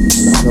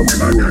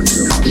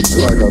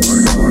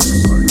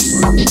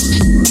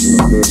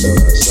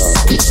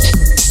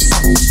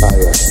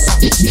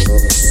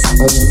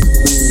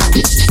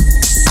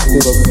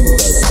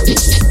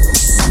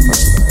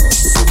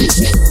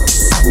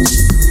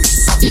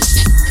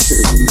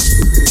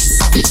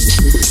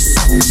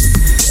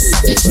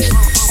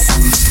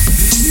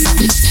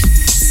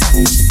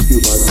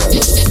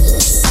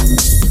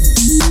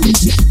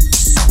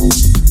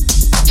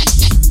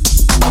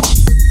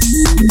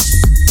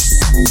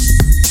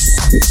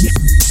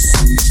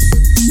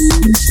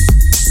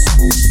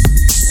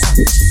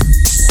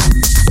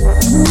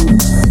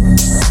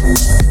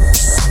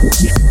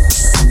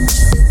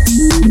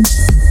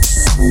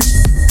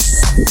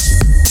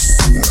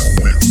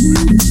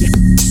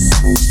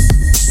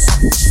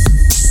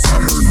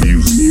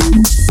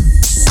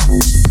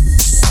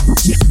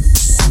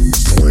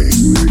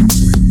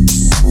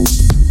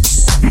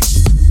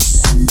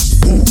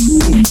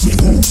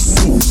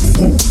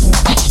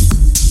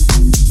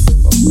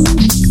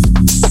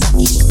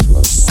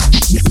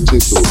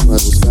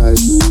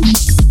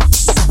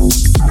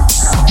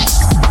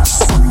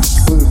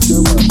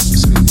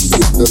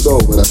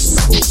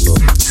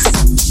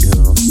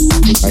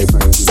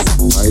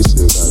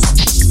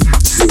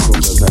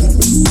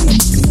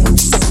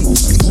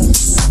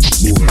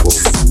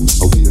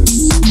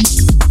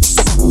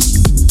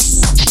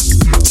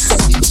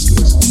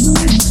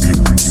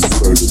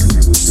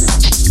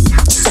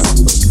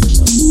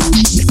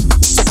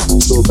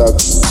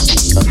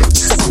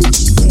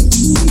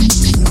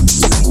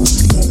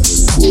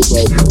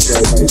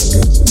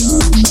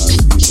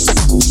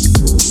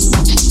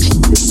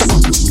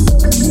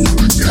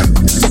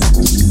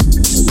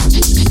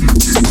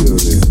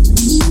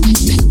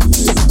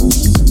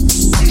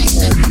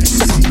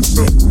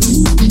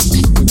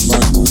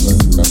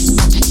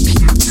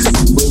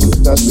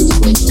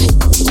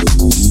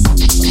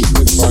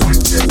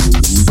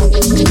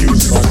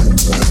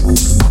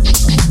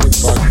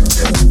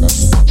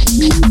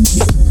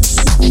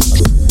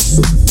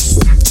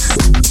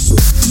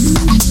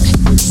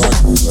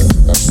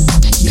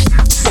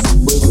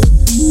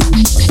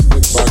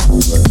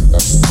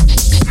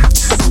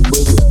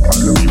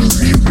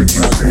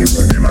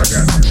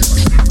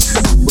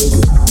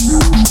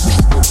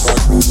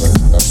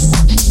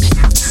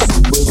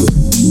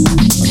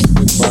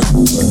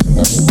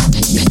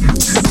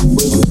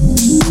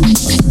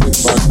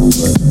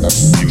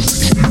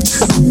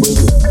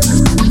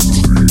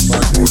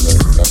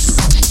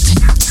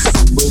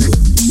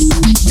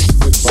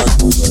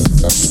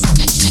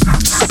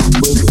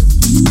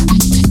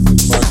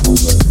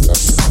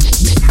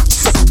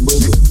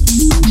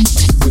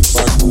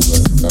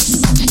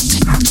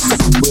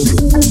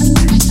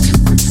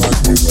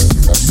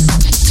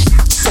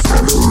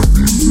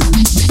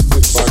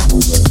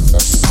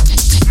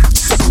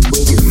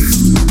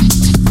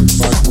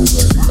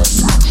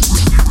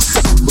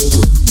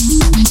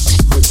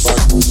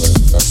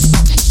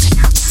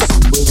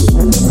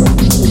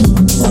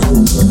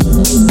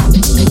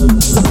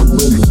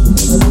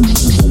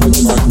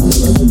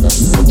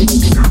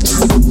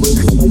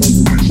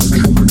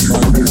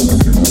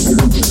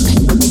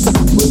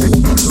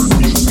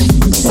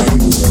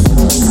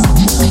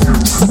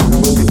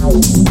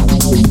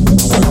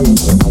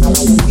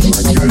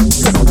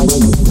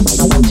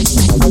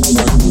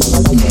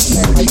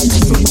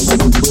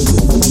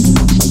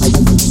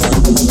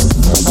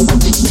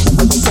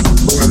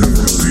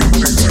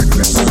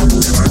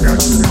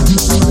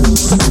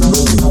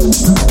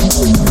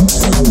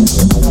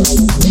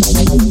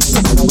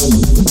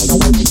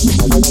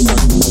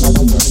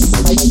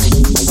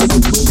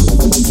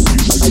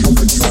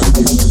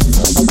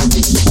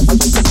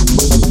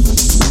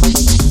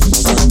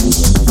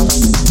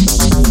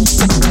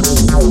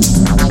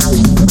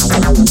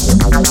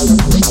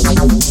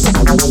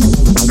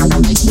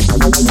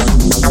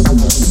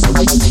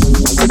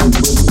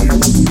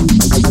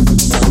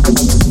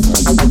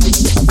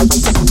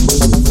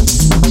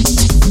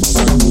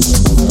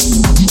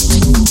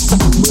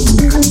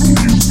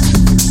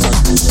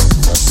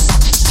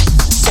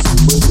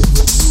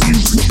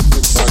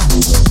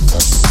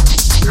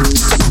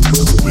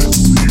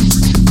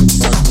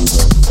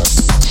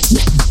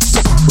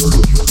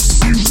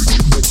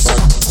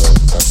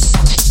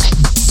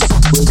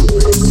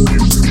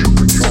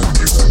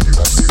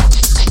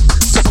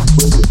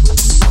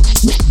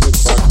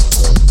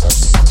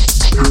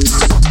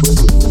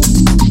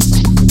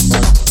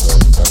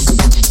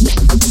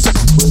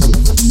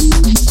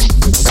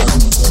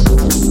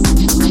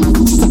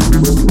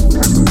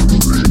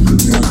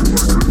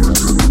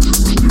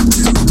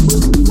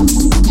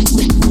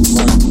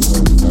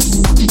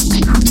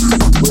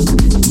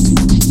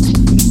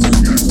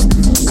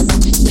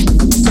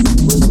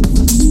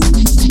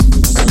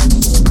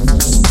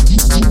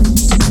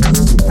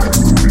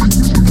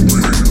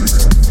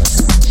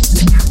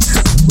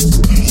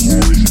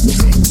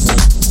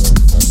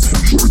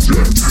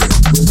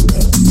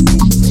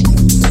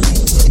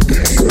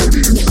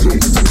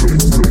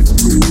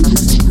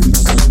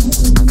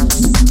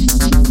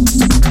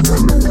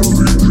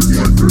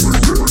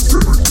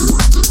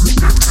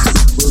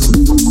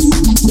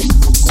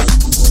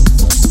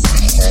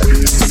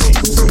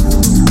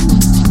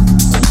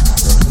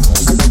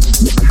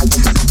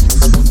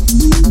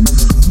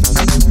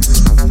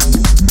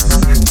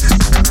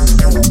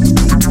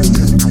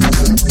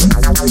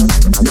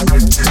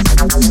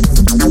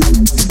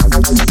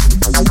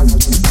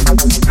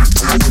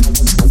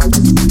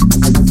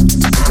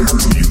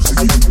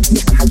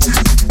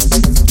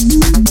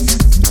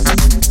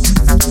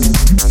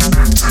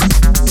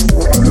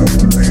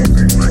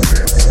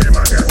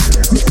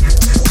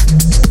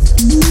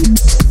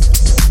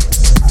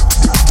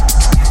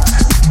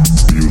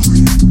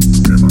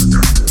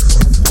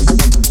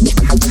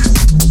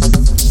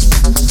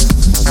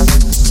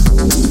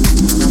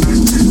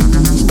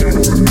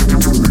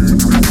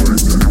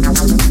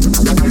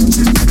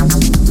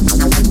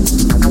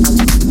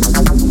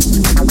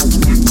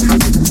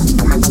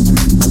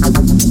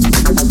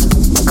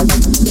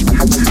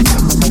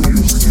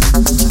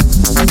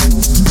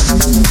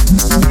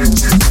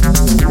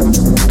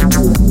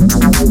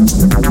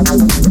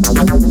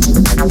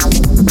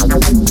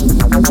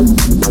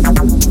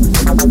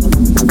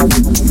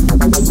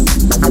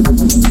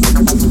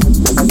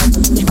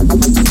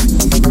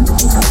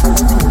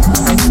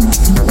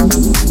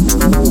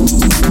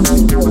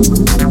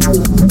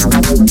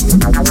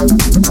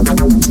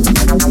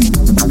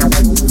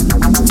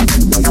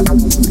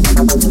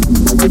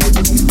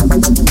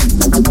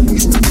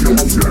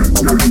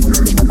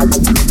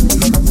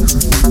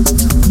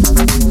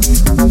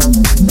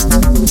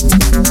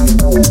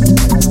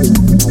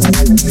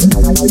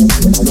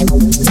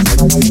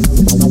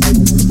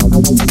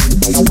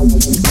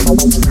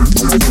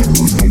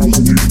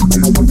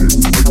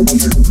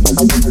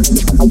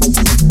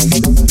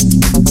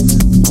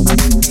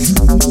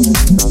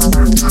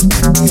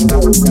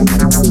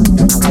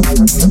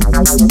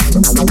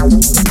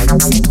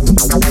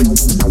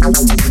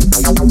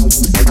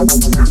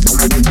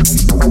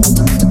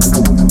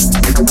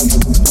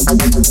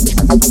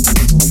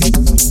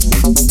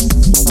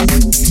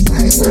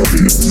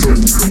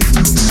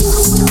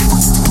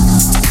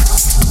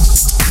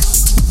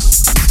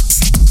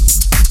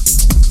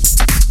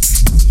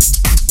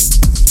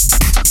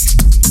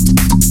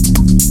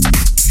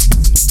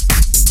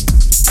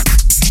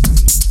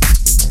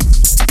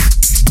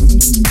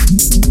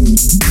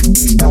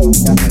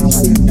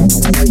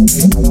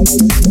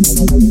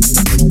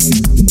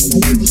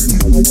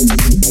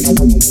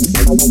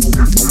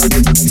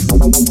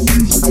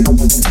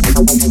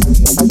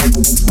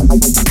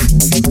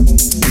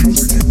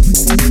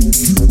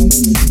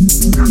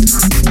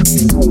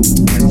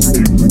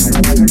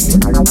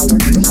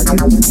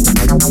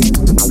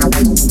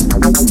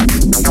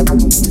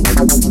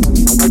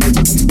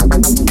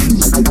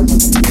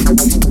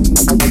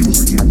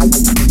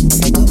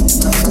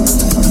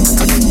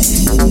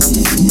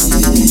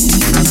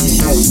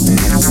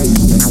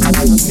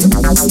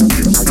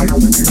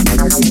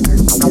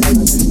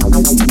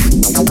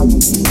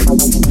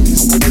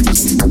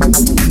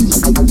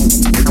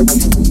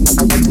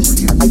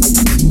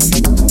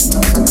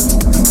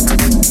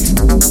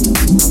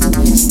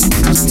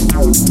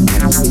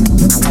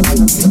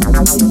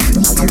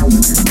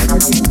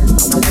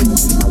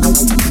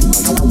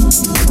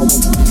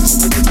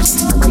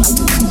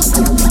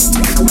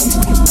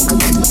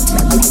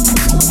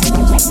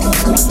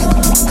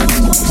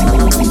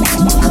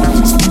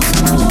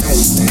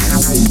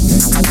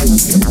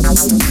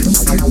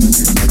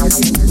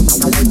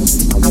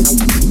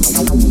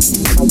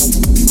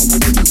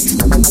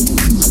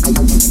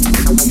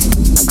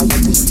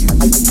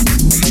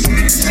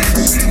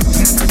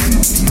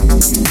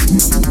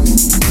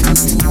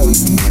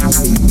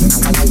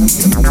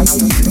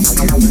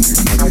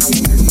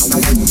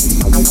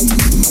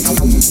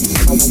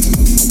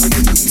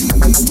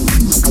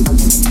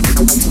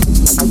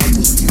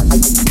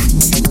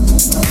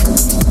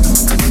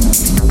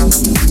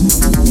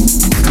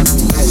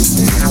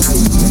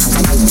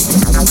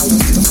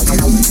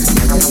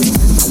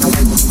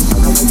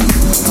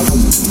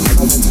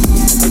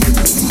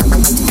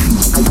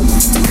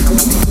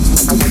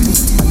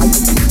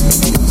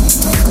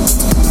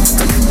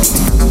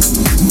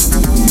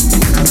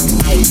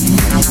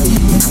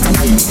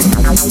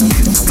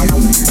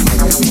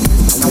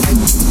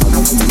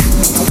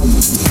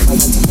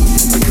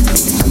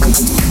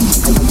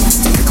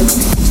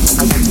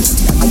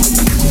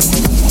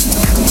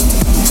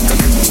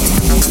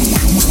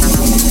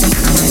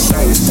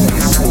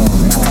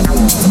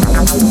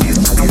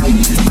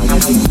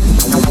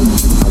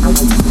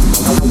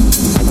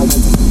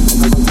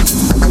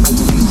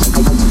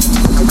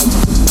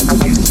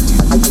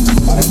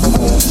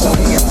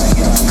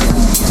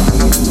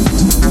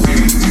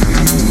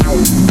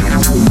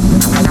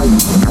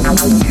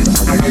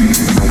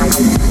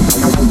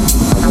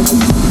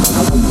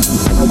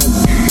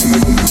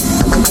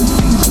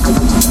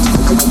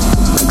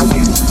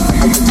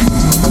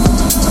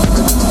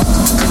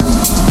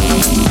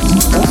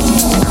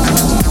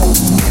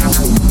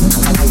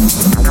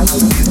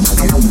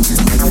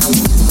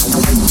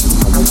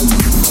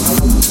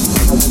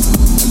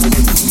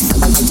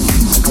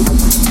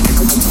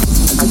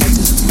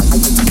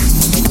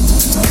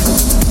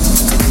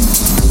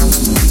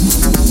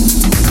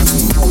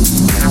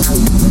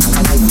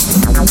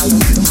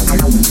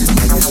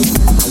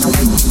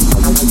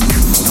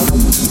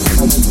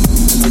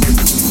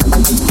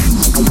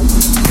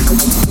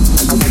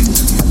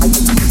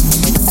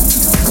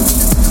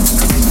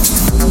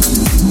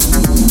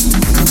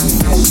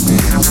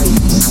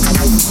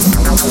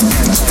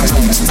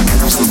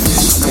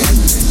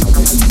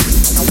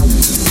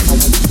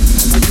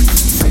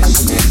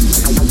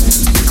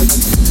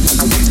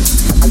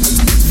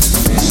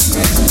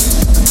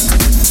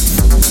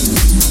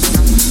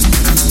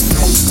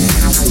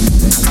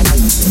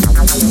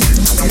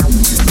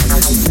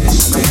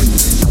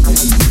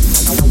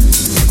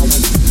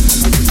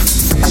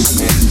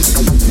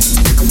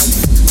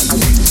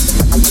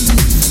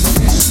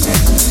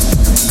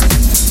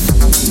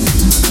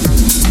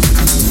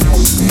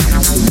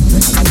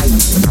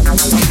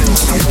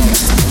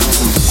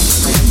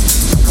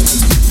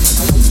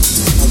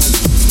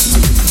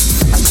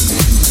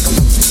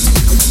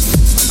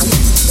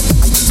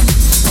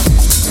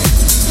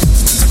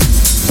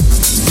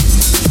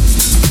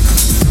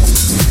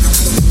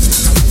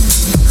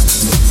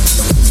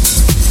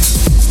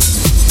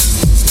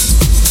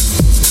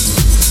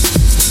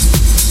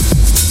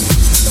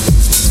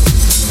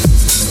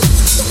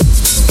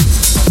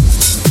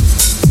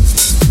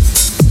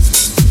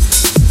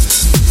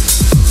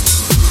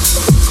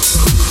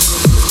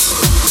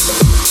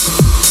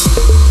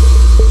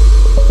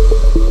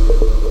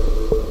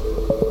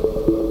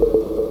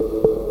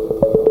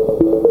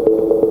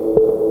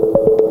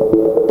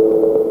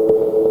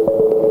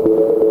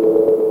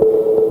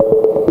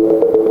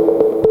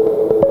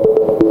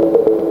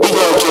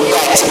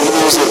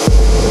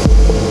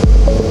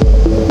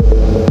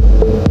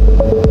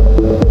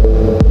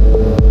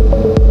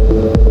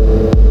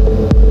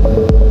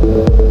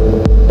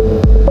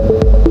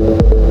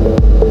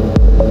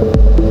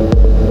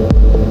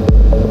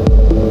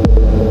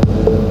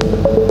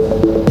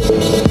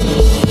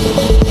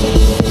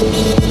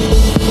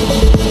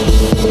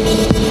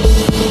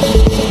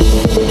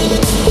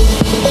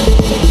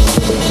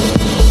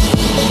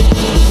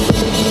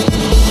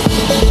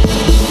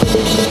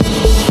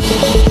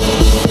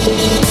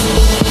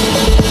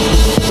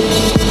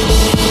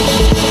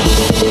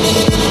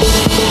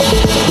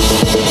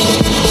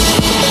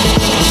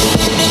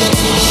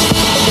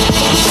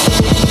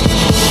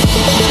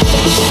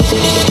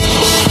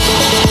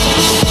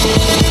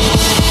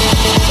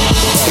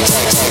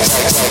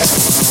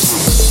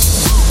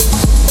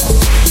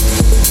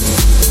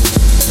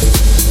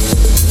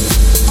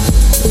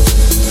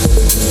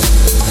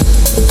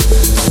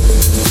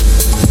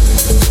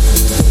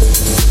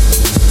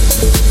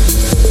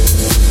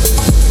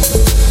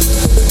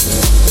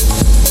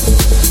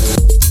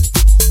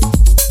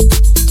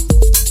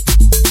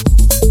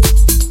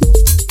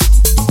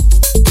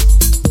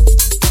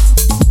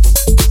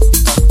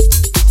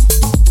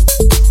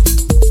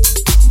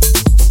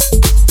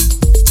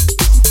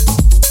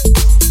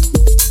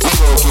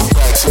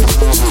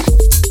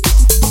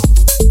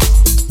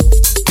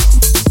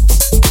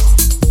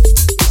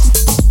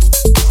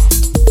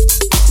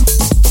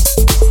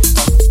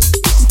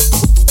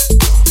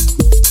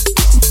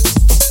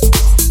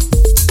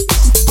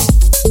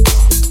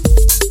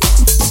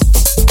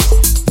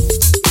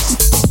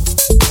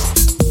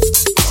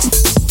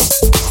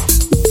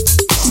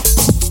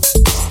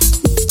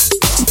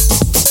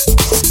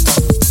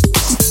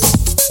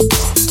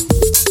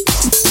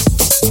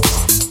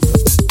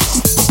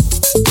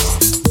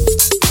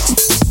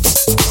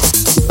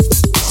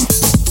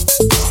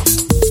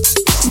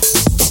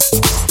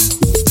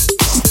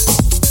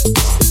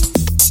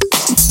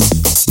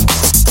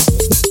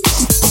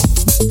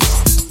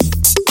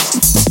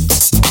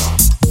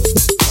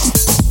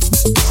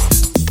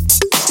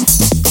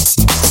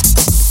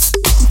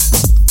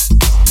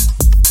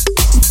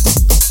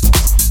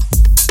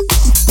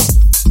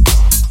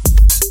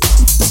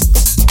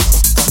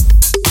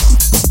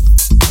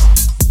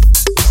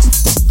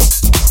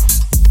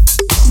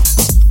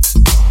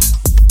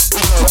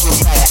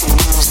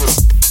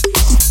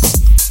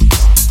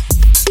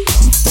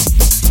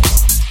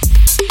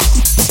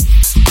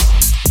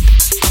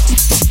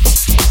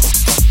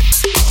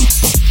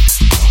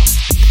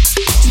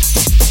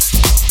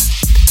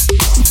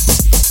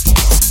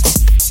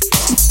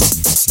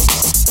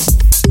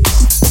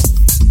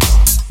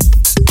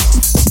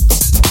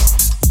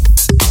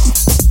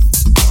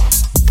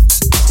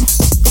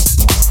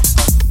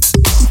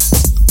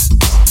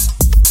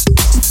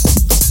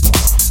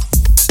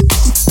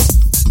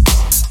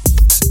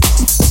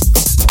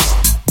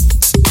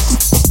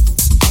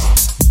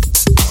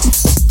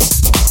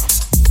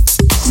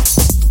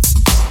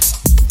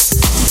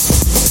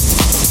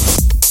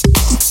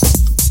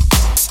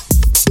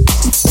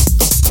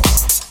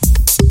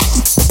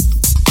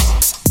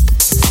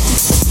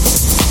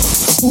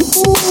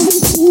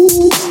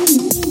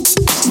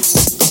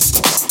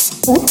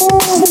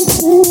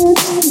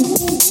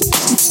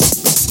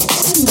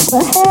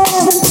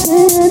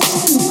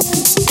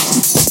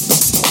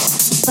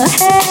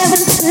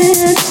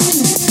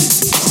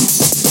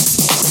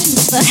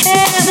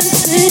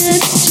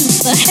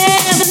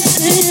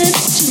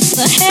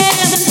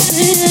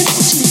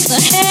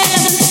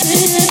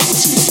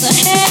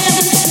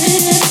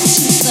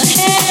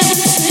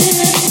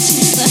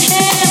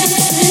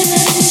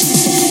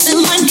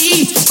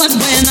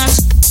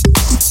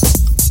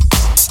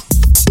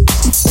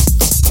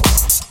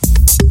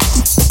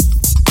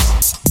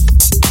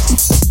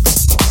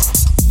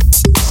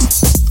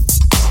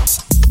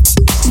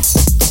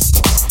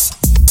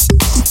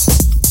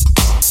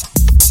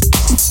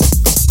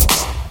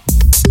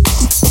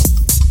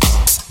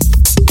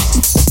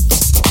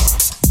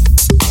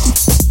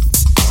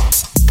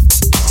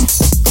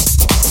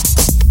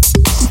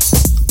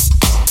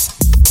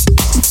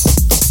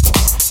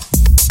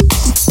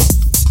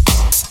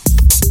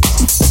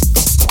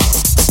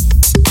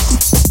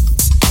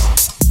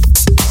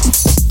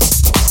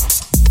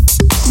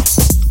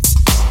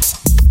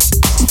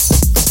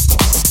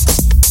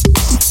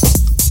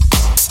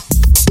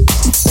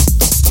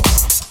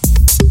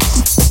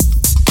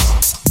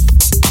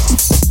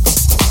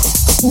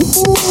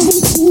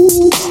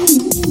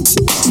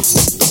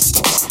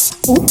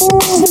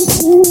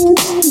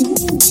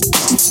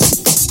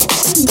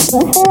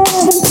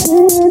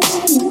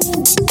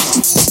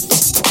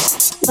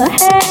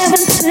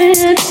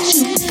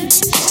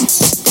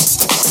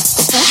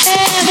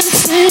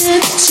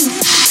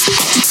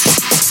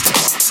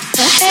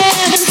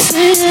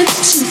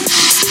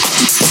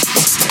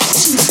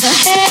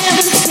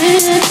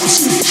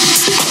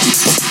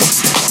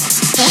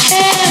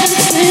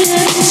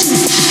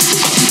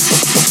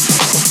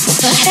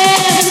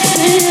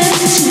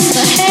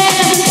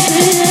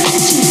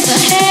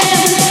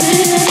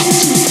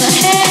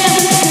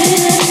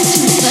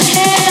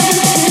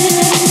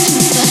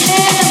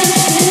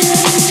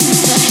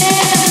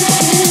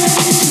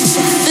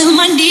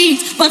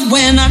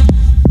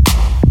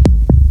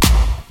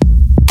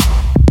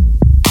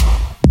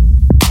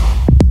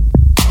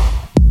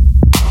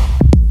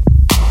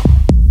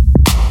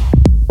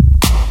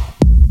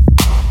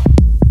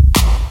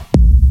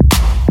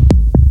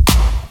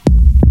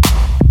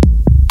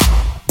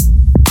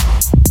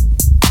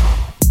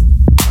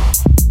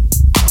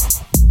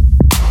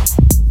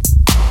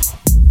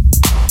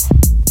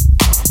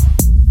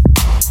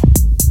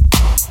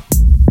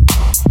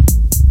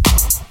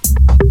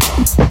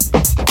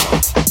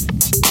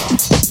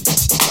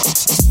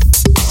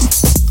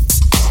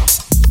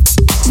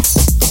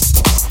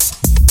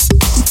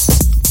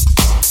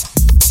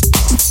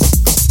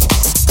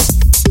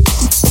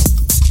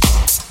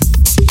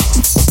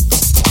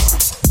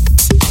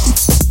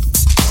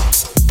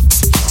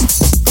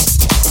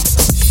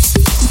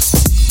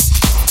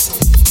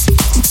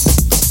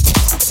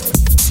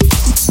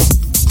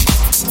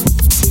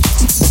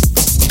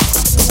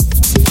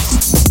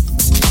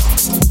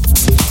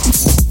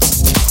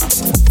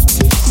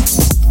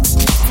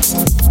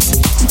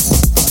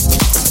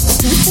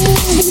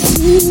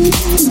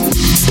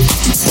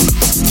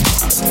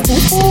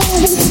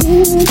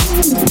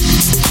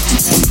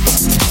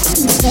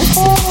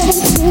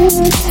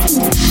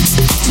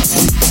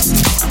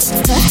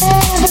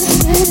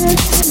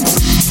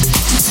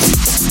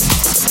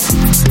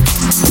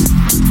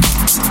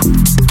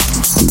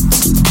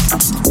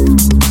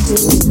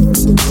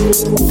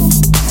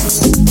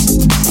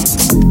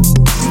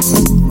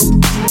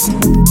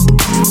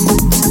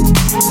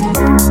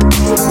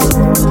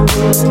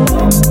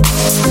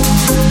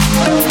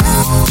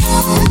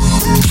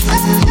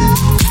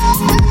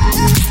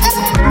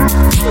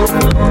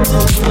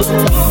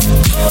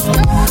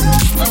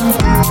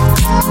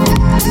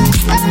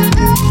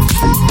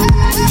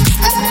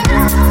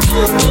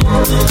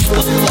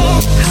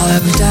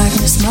 However,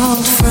 darkness, my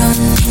old friend,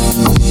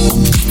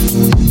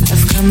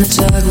 I've come to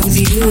talk with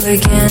you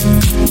again,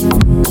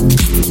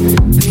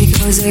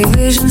 because a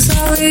vision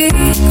slowly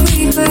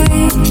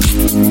creeping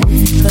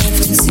left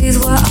its seat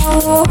while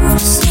I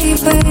was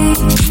sleeping.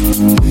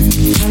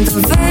 And the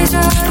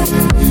vision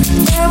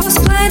that was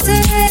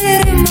planted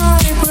in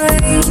my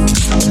brain,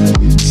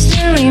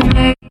 staring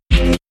me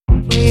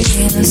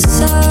in a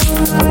sound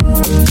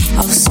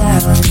of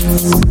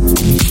silence.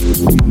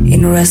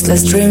 In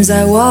restless dreams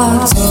I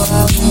walked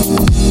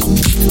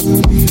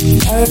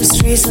through the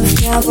streets of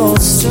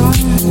cobblestone,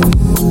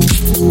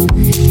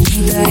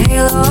 in the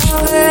halo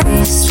of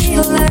a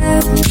street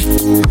lamp.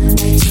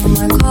 I turned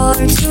my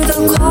collar to the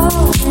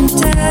cold and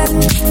dead.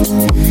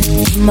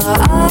 My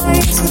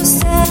eyes were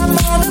stabbed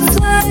by the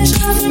flash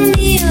of a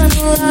neon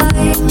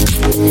light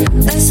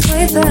that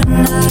split the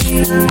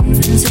night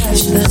and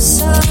touched the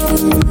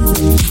sound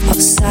of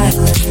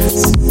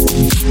silence.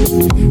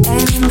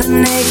 And in the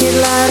naked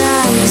light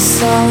I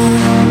saw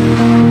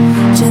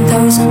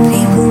 10,000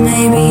 people,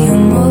 maybe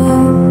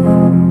more.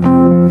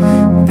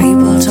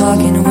 People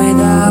talking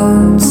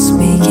without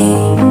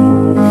speaking,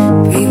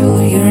 people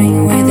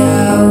hearing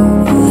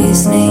without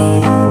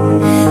listening,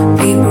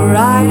 people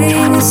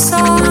writing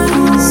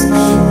songs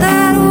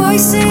that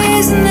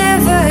voices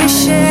never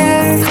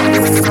share.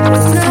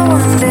 No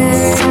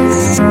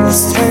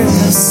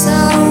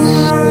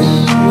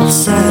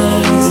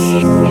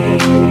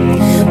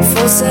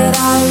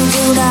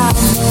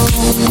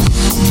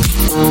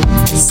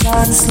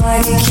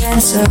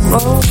dance a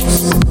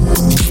rose.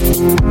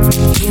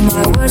 Hear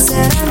my words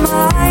that I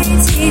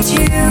might teach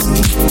you, and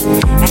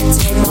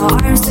take my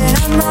arms that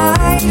I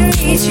might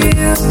reach you.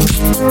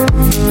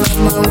 But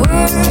my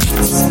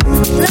words,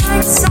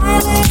 like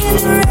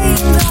silent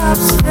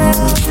raindrops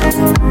fell,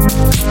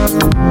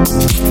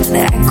 and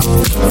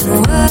echoed in a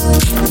world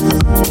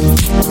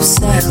of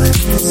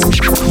silence.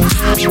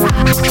 Think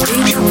about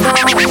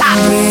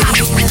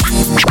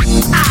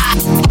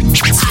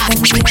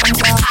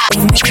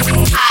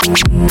me,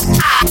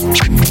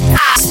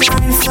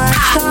 time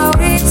flashed out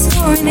its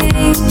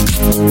warning,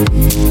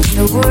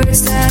 the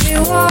words that it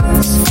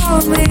was for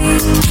me.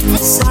 The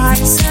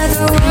signs said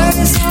the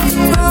words of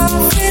the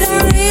prophet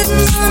are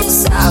written on the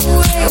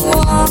subway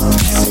walls.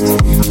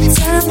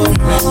 Tell me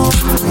more,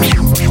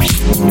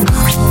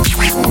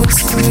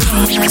 whispering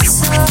a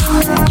song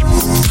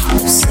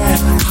of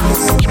silence.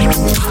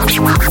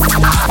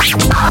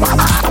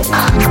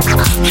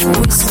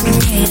 Whispering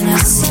a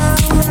song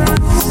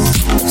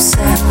of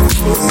silence.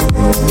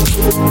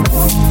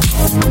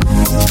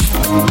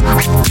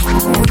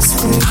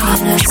 Whispering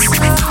a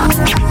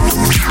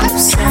song of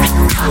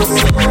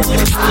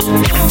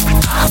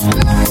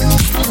silence.